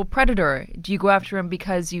sexual predator? Do you go after him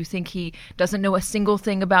because you think he doesn't know a single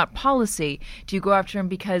thing about policy? Do you go after him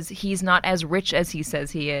because he's not as rich as he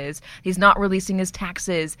says he is? He's not releasing his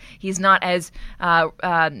taxes. He's not as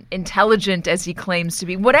intelligent as he claims to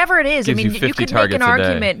be. Whatever it is, you could make an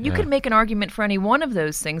argument. You could make an argument for any one of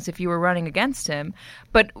those things if you were running against him.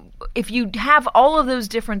 But if you have all of those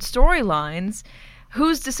different storylines,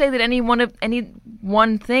 who's to say that any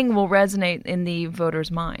one thing will resonate in the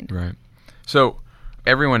voter's mind? Right. So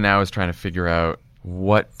everyone now is trying to figure out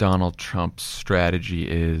what Donald Trump's strategy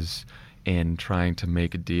is in trying to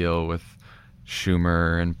make a deal with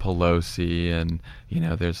Schumer and Pelosi, and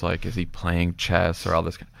there's is he playing chess or all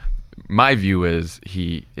this? My view is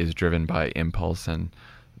he is driven by impulse and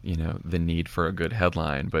the need for a good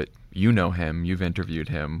headline. But you know him, you've interviewed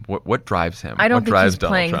him. What drives him? I don't think he's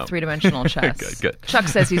Donald playing Trump? Three-dimensional chess. Good. Chuck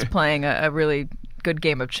says he's playing a really good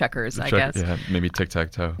game of checkers, I guess. Yeah, maybe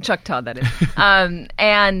tic-tac-toe. Chuck Todd, that is.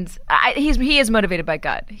 He is motivated by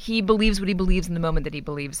gut. He believes what he believes in the moment that he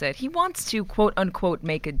believes it. He wants to, quote-unquote,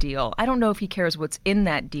 make a deal. I don't know if he cares what's in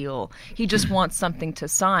that deal. He just wants something to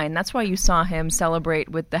sign. That's why you saw him celebrate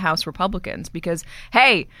with the House Republicans because,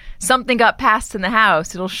 hey, something got passed in the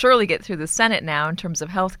House. It'll surely get through the Senate now in terms of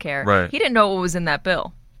health care. Right. He didn't know what was in that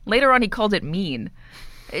bill. Later on, he called it mean.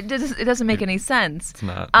 It doesn't make any sense. It's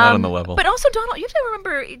not on the level. But also, Donald, you have to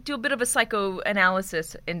remember, do a bit of a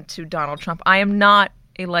psychoanalysis into Donald Trump. I am not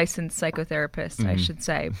a licensed psychotherapist, I should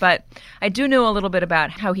say, but I do know a little bit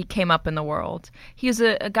about how he came up in the world. He was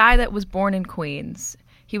a guy that was born in Queens.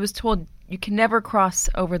 He was told, you can never cross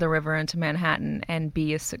over the river into Manhattan and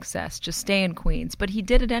be a success. Just stay in Queens. But he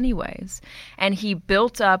did it anyways. And he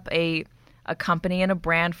built up a company and a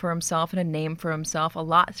brand for himself and a name for himself a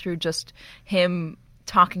lot through just him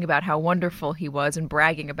talking about how wonderful he was and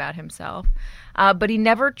bragging about himself. But he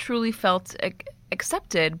never truly felt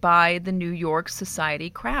accepted by the New York society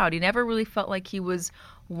crowd. He never really felt like he was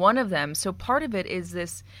one of them. So part of it is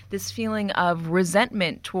this feeling of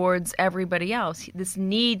resentment towards everybody else, this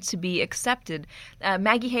need to be accepted.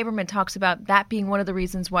 Maggie Haberman talks about that being one of the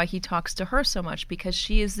reasons why he talks to her so much, because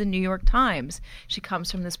she is the New York Times. She comes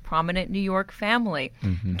from this prominent New York family.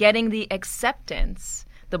 Mm-hmm. Getting the acceptance,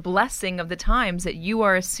 the blessing of the Times that you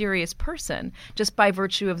are a serious person just by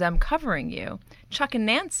virtue of them covering you. Chuck and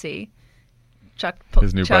Nancy, Chuck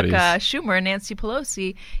Schumer and Nancy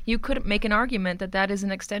Pelosi, you could make an argument that is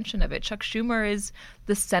an extension of it. Chuck Schumer is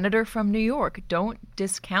the senator from New York. Don't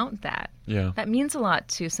discount that. Yeah. That means a lot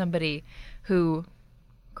to somebody who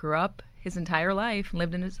grew up his entire life,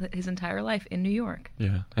 lived in his entire life in New York.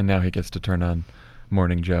 Yeah, and now he gets to turn on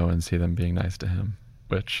Morning Joe and see them being nice to him,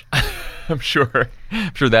 which I'm sure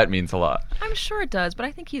that means a lot. I'm sure it does, but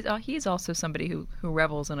I think he's also somebody who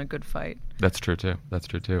revels in a good fight. That's true too.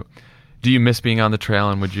 Do you miss being on the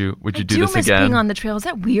trail, and would you do this again? I do miss being on the trail. Is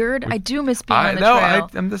that weird? I do miss being on the trail.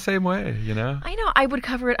 I'm the same way, I know. I would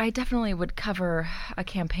cover it. I definitely would cover a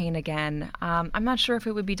campaign again. I'm not sure if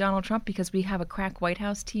it would be Donald Trump, because we have a crack White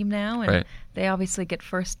House team now, and they obviously get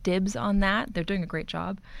first dibs on that. They're doing a great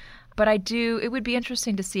job. But it would be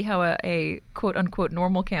interesting to see how a quote-unquote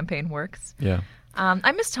normal campaign works. Yeah.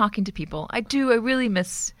 I miss talking to people. I do. I really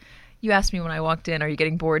miss... You asked me when I walked in, are you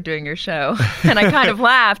getting bored doing your show? And I kind of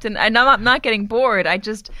laughed, and I'm not getting bored. I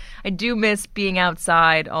do miss being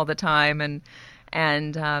outside all the time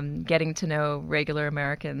and getting to know regular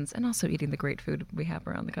Americans, and also eating the great food we have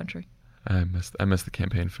around the country. I miss the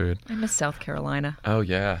campaign food. I miss South Carolina. Oh,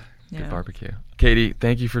 yeah. Good barbecue. Katie,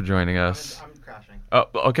 thank you for joining us. I'm crashing. Oh,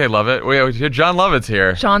 okay, love it. Wait, John Lovett's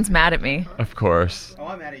here. Sean's mad at me. Of course. Oh,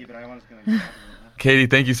 I'm mad at you, but I was going to... Katie,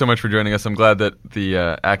 thank you so much for joining us. I'm glad that the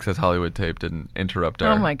Access Hollywood tape didn't interrupt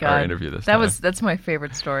our interview this time. That's my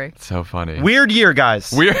favorite story. It's so funny. Weird year,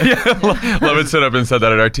 guys. Yeah. Lovett stood up and said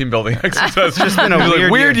that at our team building exercise. It's just been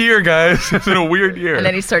a weird year, guys. It's been a weird year. And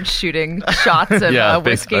then he starts shooting shots of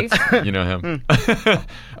whiskey. You know him.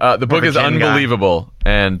 The book is unbelievable,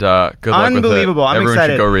 and good luck with it. Unbelievable. I'm Everyone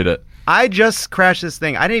excited. should go read it. I just crashed this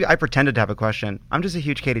thing. I pretended to have a question. I'm just a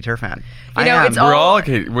huge Katie Tur fan. It's We're all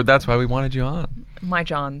Katie. That's why we wanted you on. My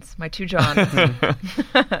two Johns.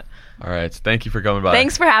 All right. Thank you for coming by.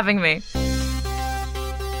 Thanks for having me.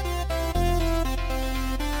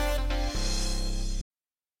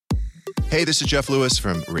 Hey, this is Jeff Lewis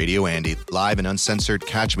from Radio Andy, live and uncensored.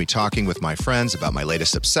 Catch me talking with my friends about my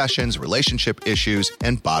latest obsessions, relationship issues,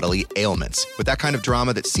 and bodily ailments. With that kind of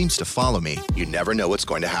drama that seems to follow me, you never know what's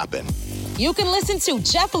going to happen. You can listen to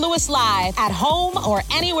Jeff Lewis live at home or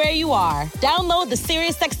anywhere you are. Download the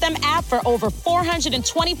SiriusXM app for over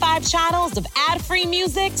 425 channels of ad-free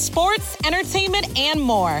music, sports, entertainment, and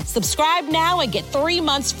more. Subscribe now and get 3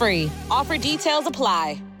 months free. Offer details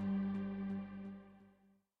apply.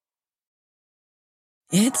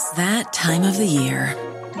 It's that time of the year.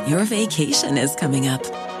 Your vacation is coming up.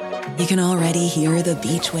 You can already hear the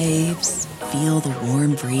beach waves, feel the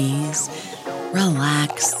warm breeze,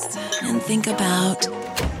 relax, and think about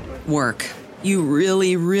work. You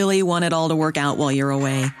really, really want it all to work out while you're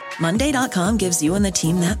away. Monday.com gives you and the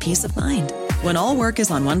team that peace of mind. When all work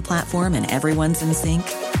is on one platform and everyone's in sync,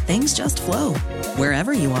 things just flow.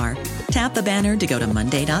 Wherever you are, tap the banner to go to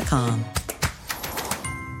Monday.com.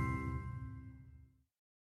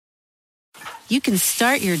 You can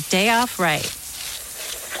start your day off right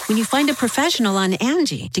when you find a professional on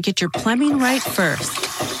Angie to get your plumbing right first.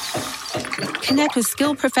 Connect with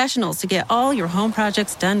skilled professionals to get all your home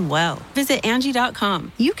projects done well. Visit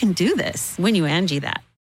Angie.com. You can do this when you Angie that.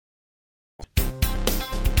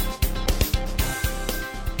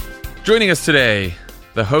 Joining us today,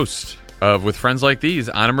 the host of With Friends Like These,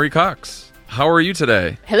 Anna Marie Cox. How are you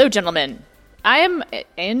today? Hello, gentlemen. I am,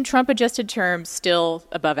 in Trump-adjusted terms, still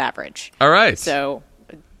above average. All right. So,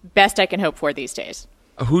 best I can hope for these days.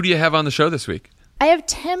 Who do you have on the show this week? I have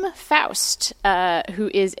Tim Faust,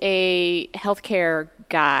 who is a healthcare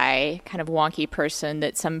guy, kind of wonky person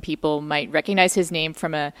that some people might recognize his name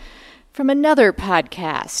from another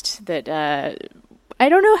podcast that I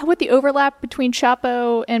don't know what the overlap between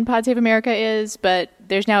Chapo and Pod Save America is, but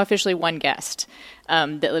there's now officially one guest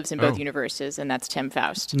that lives in both universes, and that's Tim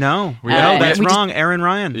Faust. No, that's wrong. Aaron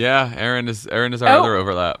Ryan. Yeah, Aaron is our other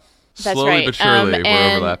overlap. That's Slowly right. but surely,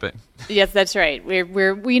 we're overlapping. Yes, that's right.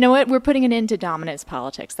 We're you know what? We're putting an end to dominance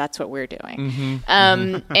politics. That's what we're doing.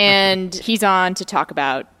 And he's on to talk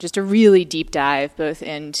about just a really deep dive both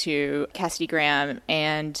into Cassidy Graham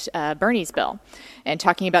and Bernie's bill, and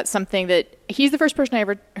talking about something that he's the first person I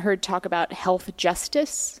ever heard talk about health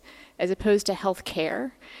justice as opposed to health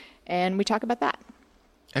care, and we talk about that.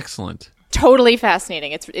 Excellent. Totally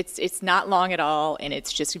fascinating. It's not long at all, and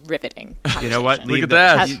it's just riveting. You know what? Look at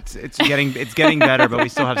that. It's getting better, but we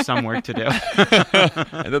still have some work to do. I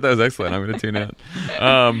thought that was excellent. I'm going to tune out.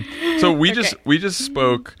 So we just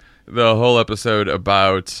spoke the whole episode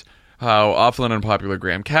about how awful and unpopular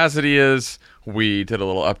Graham Cassidy is. We did a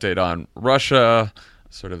little update on Russia,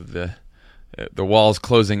 sort of the walls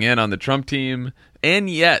closing in on the Trump team, and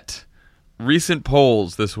yet recent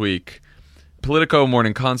polls this week. Politico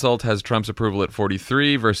Morning Consult has Trump's approval at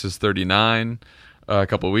 43 versus 39 a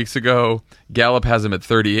couple of weeks ago. Gallup has him at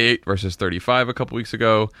 38 versus 35 a couple of weeks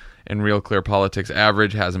ago. And Real Clear Politics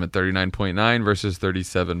Average has him at 39.9 versus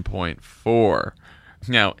 37.4.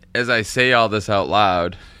 Now, as I say all this out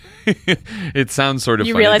loud, it sounds sort of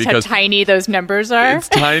you funny. realize how because tiny those numbers are? It's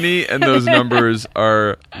tiny, and those numbers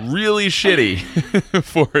are really shitty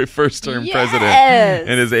for a first-term president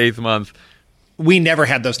in his 8th month. We never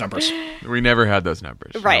had those numbers. We never had those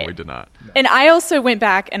numbers. Right. No, we did not. And I also went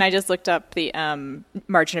back and I just looked up the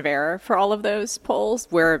margin of error for all of those polls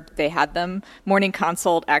where they had them. Morning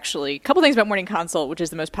Consult, actually, a couple things about Morning Consult, which is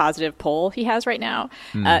the most positive poll he has right now.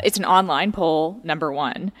 It's an online poll, number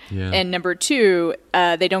one. Yeah. And number two,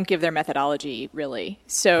 they don't give their methodology, really.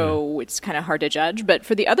 So it's kind of hard to judge. But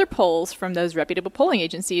for the other polls from those reputable polling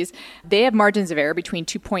agencies, they have margins of error between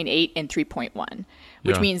 2.8 and 3.1.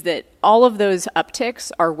 Which means that all of those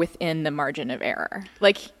upticks are within the margin of error.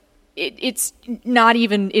 Like, it's not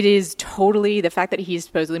even, it is totally, the fact that he's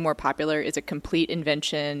supposedly more popular is a complete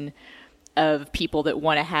invention of people that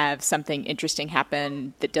want to have something interesting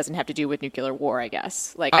happen that doesn't have to do with nuclear war, I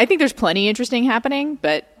guess. Like, I think there's plenty interesting happening,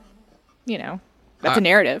 but, you know, that's a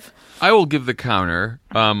narrative. I will give the counter,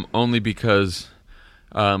 only because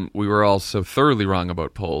we were all so thoroughly wrong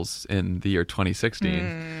about polls in the year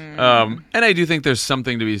 2016. And I do think there's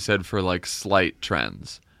something to be said for, like, slight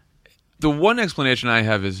trends. The one explanation I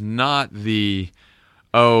have is not the,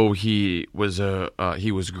 he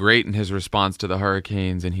was great in his response to the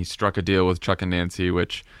hurricanes and he struck a deal with Chuck and Nancy,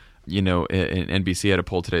 which, you know, NBC had a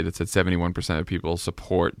poll today that said 71% of people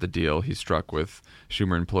support the deal he struck with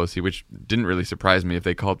Schumer and Pelosi, which didn't really surprise me. If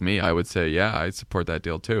they called me, I would say, yeah, I'd support that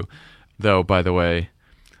deal too. Though, by the way,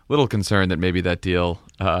 little concerned that maybe that deal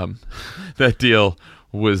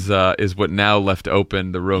was is what now left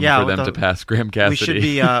open the room for them to pass Graham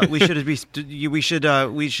Cassidy. We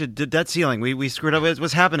should debt ceiling. We screwed up.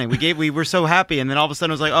 What's happening? We were so happy, and then all of a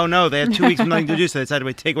sudden it was like, oh no, they had 2 weeks with nothing to do, so they decided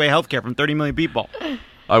to take away healthcare from 30 million people.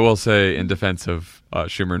 I will say, in defense of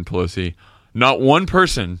Schumer and Pelosi, not one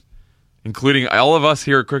person, including all of us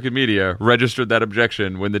here at Crooked Media, registered that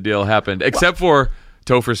objection when the deal happened, except for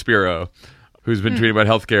Topher Spiro, who's been tweeting about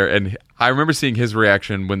healthcare. And I remember seeing his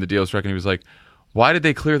reaction when the deal struck, and he was like, why did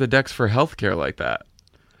they clear the decks for healthcare like that?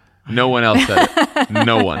 No one else said it.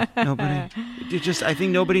 No one. Nobody. I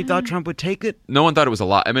think nobody thought Trump would take it. No one thought it was a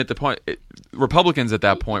lot. I mean, at the point, Republicans at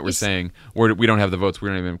that point were saying, we don't have the votes.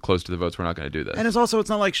 We're not even close to the votes. We're not going to do this. And it's not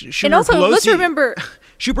like Schumer and also, and Pelosi. let's remember,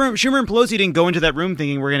 Schumer and Pelosi didn't go into that room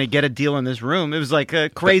thinking we're going to get a deal in this room. It was like a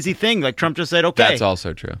crazy thing. Like Trump just said, okay. That's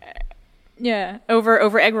also true. Yeah,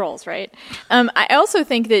 over egg rolls, right? I also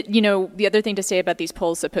think that, you know, the other thing to say about these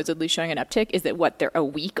polls supposedly showing an uptick is that, they're a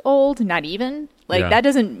week old, not even. Like, that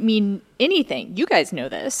doesn't mean anything. You guys know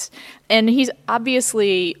this. And he's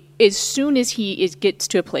obviously, as soon as he gets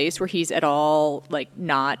to a place where he's at all, like,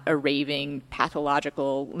 not a raving,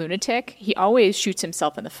 pathological lunatic, he always shoots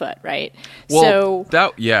himself in the foot, right? Well,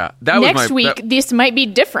 so next week, this might be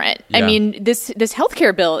different. Yeah. I mean, this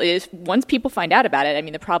healthcare bill is, once people find out about it, I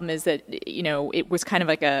mean, the problem is that, you know, it was kind of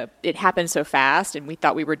like it happened so fast and we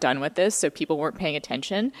thought we were done with this, so people weren't paying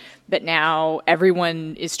attention. But now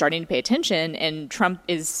everyone is starting to pay attention and Trump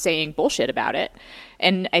is saying bullshit about it.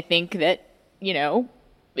 And I think that, you know,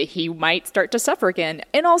 he might start to suffer again.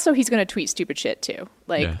 And also he's going to tweet stupid shit too.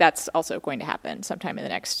 Like, that's also going to happen sometime in the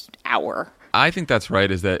next hour. I think that's right,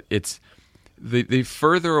 is that it's the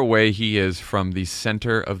further away he is from the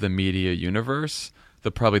center of the media universe,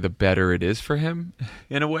 probably the better it is for him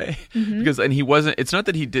in a way. Because, and he wasn't, it's not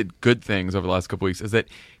that he did good things over the last couple of weeks, is that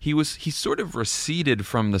he sort of receded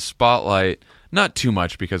from the spotlight, not too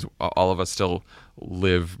much because all of us still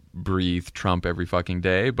live, breathe Trump every fucking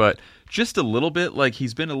day, but just a little bit. Like,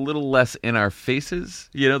 he's been a little less in our faces.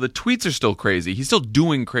 You know, the tweets are still crazy. He's still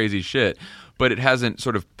doing crazy shit, but it hasn't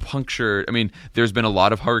sort of punctured. I mean, there's been a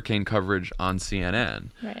lot of hurricane coverage on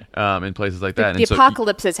CNN, right. In places like that. The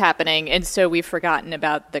apocalypse is happening, and so we've forgotten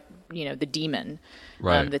about the demon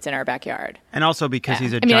that's in our backyard. And also because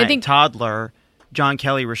he's a giant toddler, John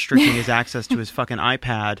Kelly restricting his access to his fucking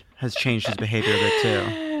iPad has changed his behavior a bit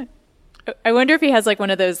too. I wonder if he has like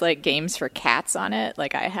one of those like games for cats on it,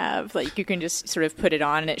 like I have. Like you can just sort of put it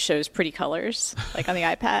on and it shows pretty colors, like on the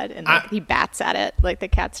iPad, and like, he bats at it like the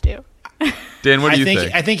cats do. Dan, what do you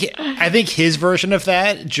think? I think his version of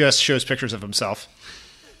that just shows pictures of himself.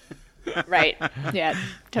 Right. Yeah.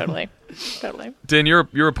 Totally. Dan, you're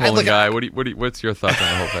a polling guy. What's your thoughts on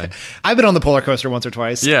the whole thing? I've been on the polar coaster once or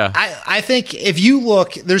twice. Yeah. I think if you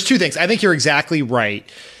look, there's two things. I think you're exactly right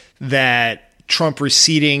that Trump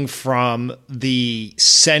receding from the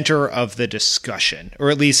center of the discussion, or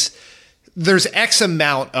at least there's X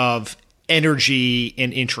amount of energy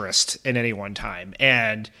and interest in any one time.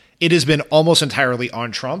 And it has been almost entirely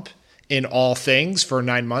on Trump in all things for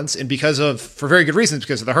 9 months. And for very good reasons,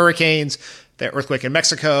 because of the hurricanes, the earthquake in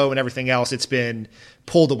Mexico and everything else, it's been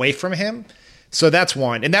pulled away from him. So that's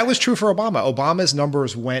one. And that was true for Obama. Obama's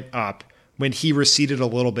numbers went up when he receded a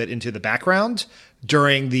little bit into the background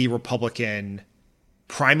during the Republican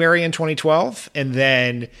primary in 2012, and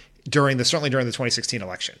then certainly during the 2016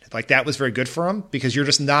 election. Like that was very good for him because you're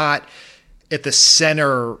just not at the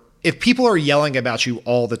center. If people are yelling about you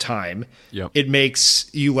all the time, it makes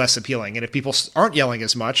you less appealing. And if people aren't yelling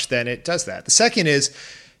as much, then it does that. The second is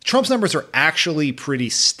Trump's numbers are actually pretty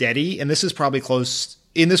steady, and this is probably close.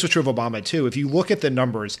 And this was true of Obama too. If you look at the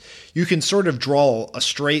numbers, you can sort of draw a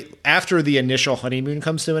straight after the initial honeymoon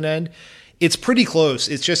comes to an end. It's pretty close.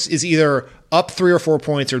 It's either up 3 or 4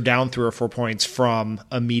 points or down 3 or 4 points from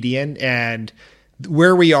a median. And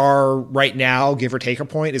where we are right now, give or take a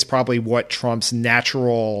point, is probably what Trump's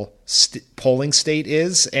natural polling state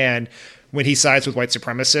is. And when he sides with white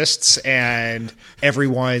supremacists and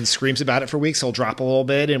everyone screams about it for weeks, he'll drop a little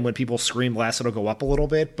bit. And when people scream less, it'll go up a little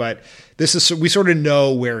bit. But we sort of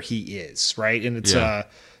know where he is, right? And it's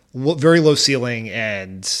very low ceiling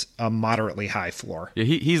and a moderately high floor. Yeah,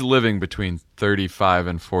 he's living between 35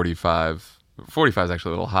 and 45. 45 is actually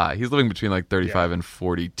a little high. He's living between like 35 and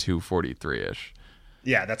 42, 43-ish.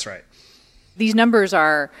 Yeah, that's right. These numbers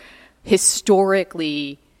are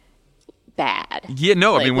historically bad. Yeah,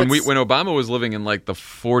 no, I mean when Obama was living in like the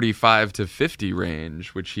 45 to 50 range,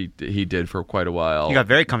 which he did for quite a while. He got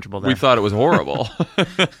very comfortable there. We thought it was horrible.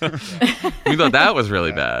 We thought that was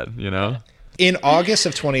really bad, In August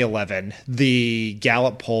of 2011, the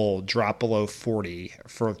Gallup poll dropped below 40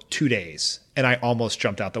 for 2 days, and I almost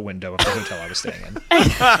jumped out the window of the hotel I was staying in.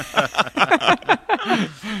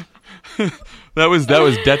 That was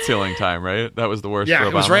debt ceiling time, right? That was the worst for Obama. Yeah,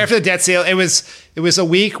 it was right after the debt ceiling. It was a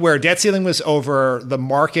week where debt ceiling was over, the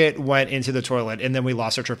market went into the toilet, and then we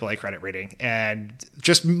lost our AAA credit rating. And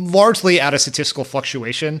just largely out of statistical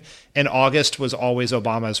fluctuation, and August was always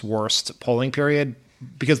Obama's worst polling period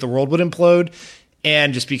because the world would implode,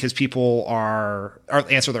 and just because people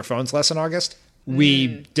answer their phones less in August,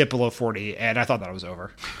 we dip below 40, and I thought that was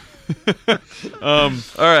over. All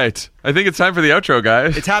right, I think it's time for the outro,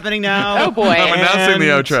 guys. It's happening now. Oh boy! I'm announcing the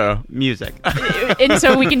outro. Music, and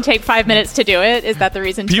so we can take 5 minutes to do it. Is that the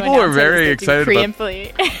reason? People were very excited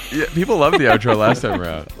Yeah, people loved the outro last time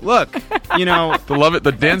around. Look,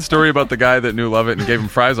 the Dan story about the guy that knew Lovett and gave him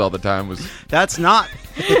fries all the time was. That's not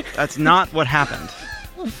what happened.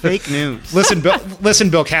 Fake news. Listen,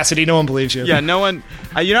 Bill Cassidy. No one believes you. Yeah, no one.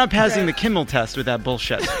 You're not passing the Kimmel test with that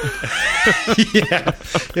bullshit. Yeah,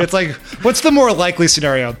 it's like, what's the more likely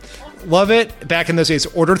scenario? Lovett, back in those days,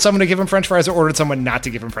 ordered someone to give him French fries or ordered someone not to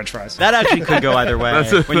give him French fries. That actually could go either way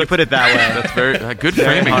when you put it that way. That's very good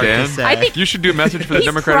framing, Dan. I think you should do a message for the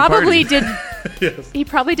Democratic Party. He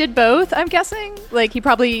probably did both, I'm guessing. Like, he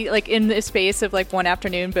probably, like, in the space of, like, one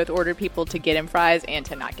afternoon, both ordered people to get him fries and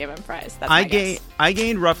to not give him fries. That's my guess. I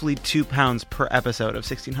gained roughly 2 pounds per episode of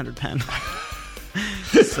 1600 Penn.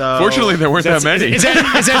 So fortunately, there weren't that many. Is that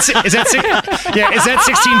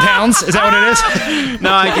 16 pounds? Is that what it is?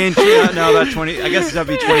 No, I gained about 20. I guess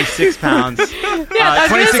that'd be 26 pounds. Yeah,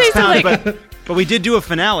 26 pounds, like, but we did do a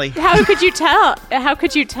finale. How could you tell?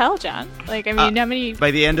 John? Like, I mean, how many?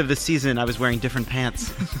 By the end of the season, I was wearing different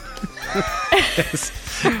pants.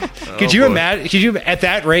 Could you imagine? At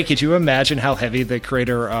that rate, could you imagine how heavy the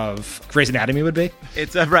creator of Grey's Anatomy would be?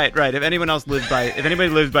 It's right. If anybody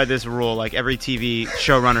lived by this rule, like every TV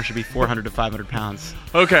showrunner should be 400 to 500 pounds.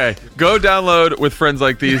 Okay, go download With Friends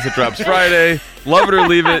Like These. It drops Friday. Love It or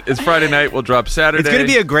Leave It is Friday night. Will drop Saturday. It's going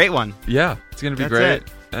to be a great one. Yeah, it's going to be That's great.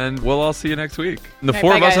 It. And we'll all see you next week. And the right,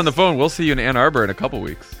 four of us guys. on the phone, we'll see you in Ann Arbor in a couple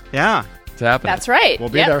weeks. Yeah. happening. That's right. We'll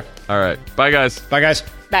be there. All right. Bye, guys. Bye, guys.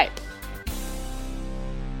 Bye.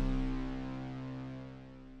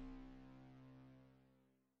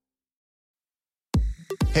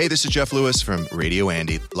 Hey, this is Jeff Lewis from Radio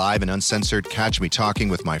Andy, live and uncensored. Catch me talking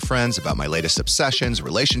with my friends about my latest obsessions,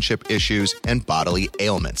 relationship issues, and bodily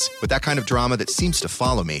ailments. With that kind of drama that seems to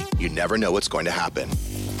follow me, you never know what's going to happen.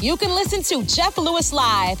 You can listen to Jeff Lewis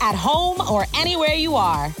live at home or anywhere you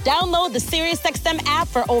are. Download the SiriusXM app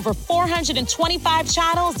for over 425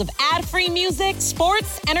 channels of ad-free music,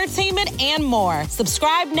 sports, entertainment, and more.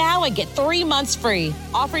 Subscribe now and get 3 months free.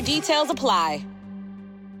 Offer details apply.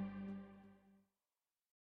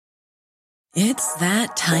 It's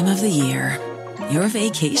that time of the year. Your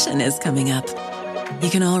vacation is coming up. You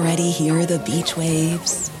can already hear the beach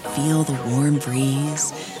waves, feel the warm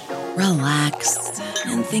breeze, relax,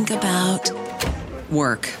 and think about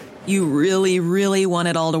work. You really, really want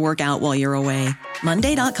it all to work out while you're away.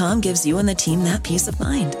 Monday.com gives you and the team that peace of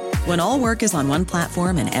mind. When all work is on one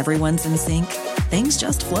platform and everyone's in sync, things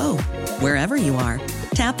just flow. Wherever you are,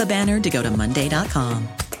 tap the banner to go to Monday.com.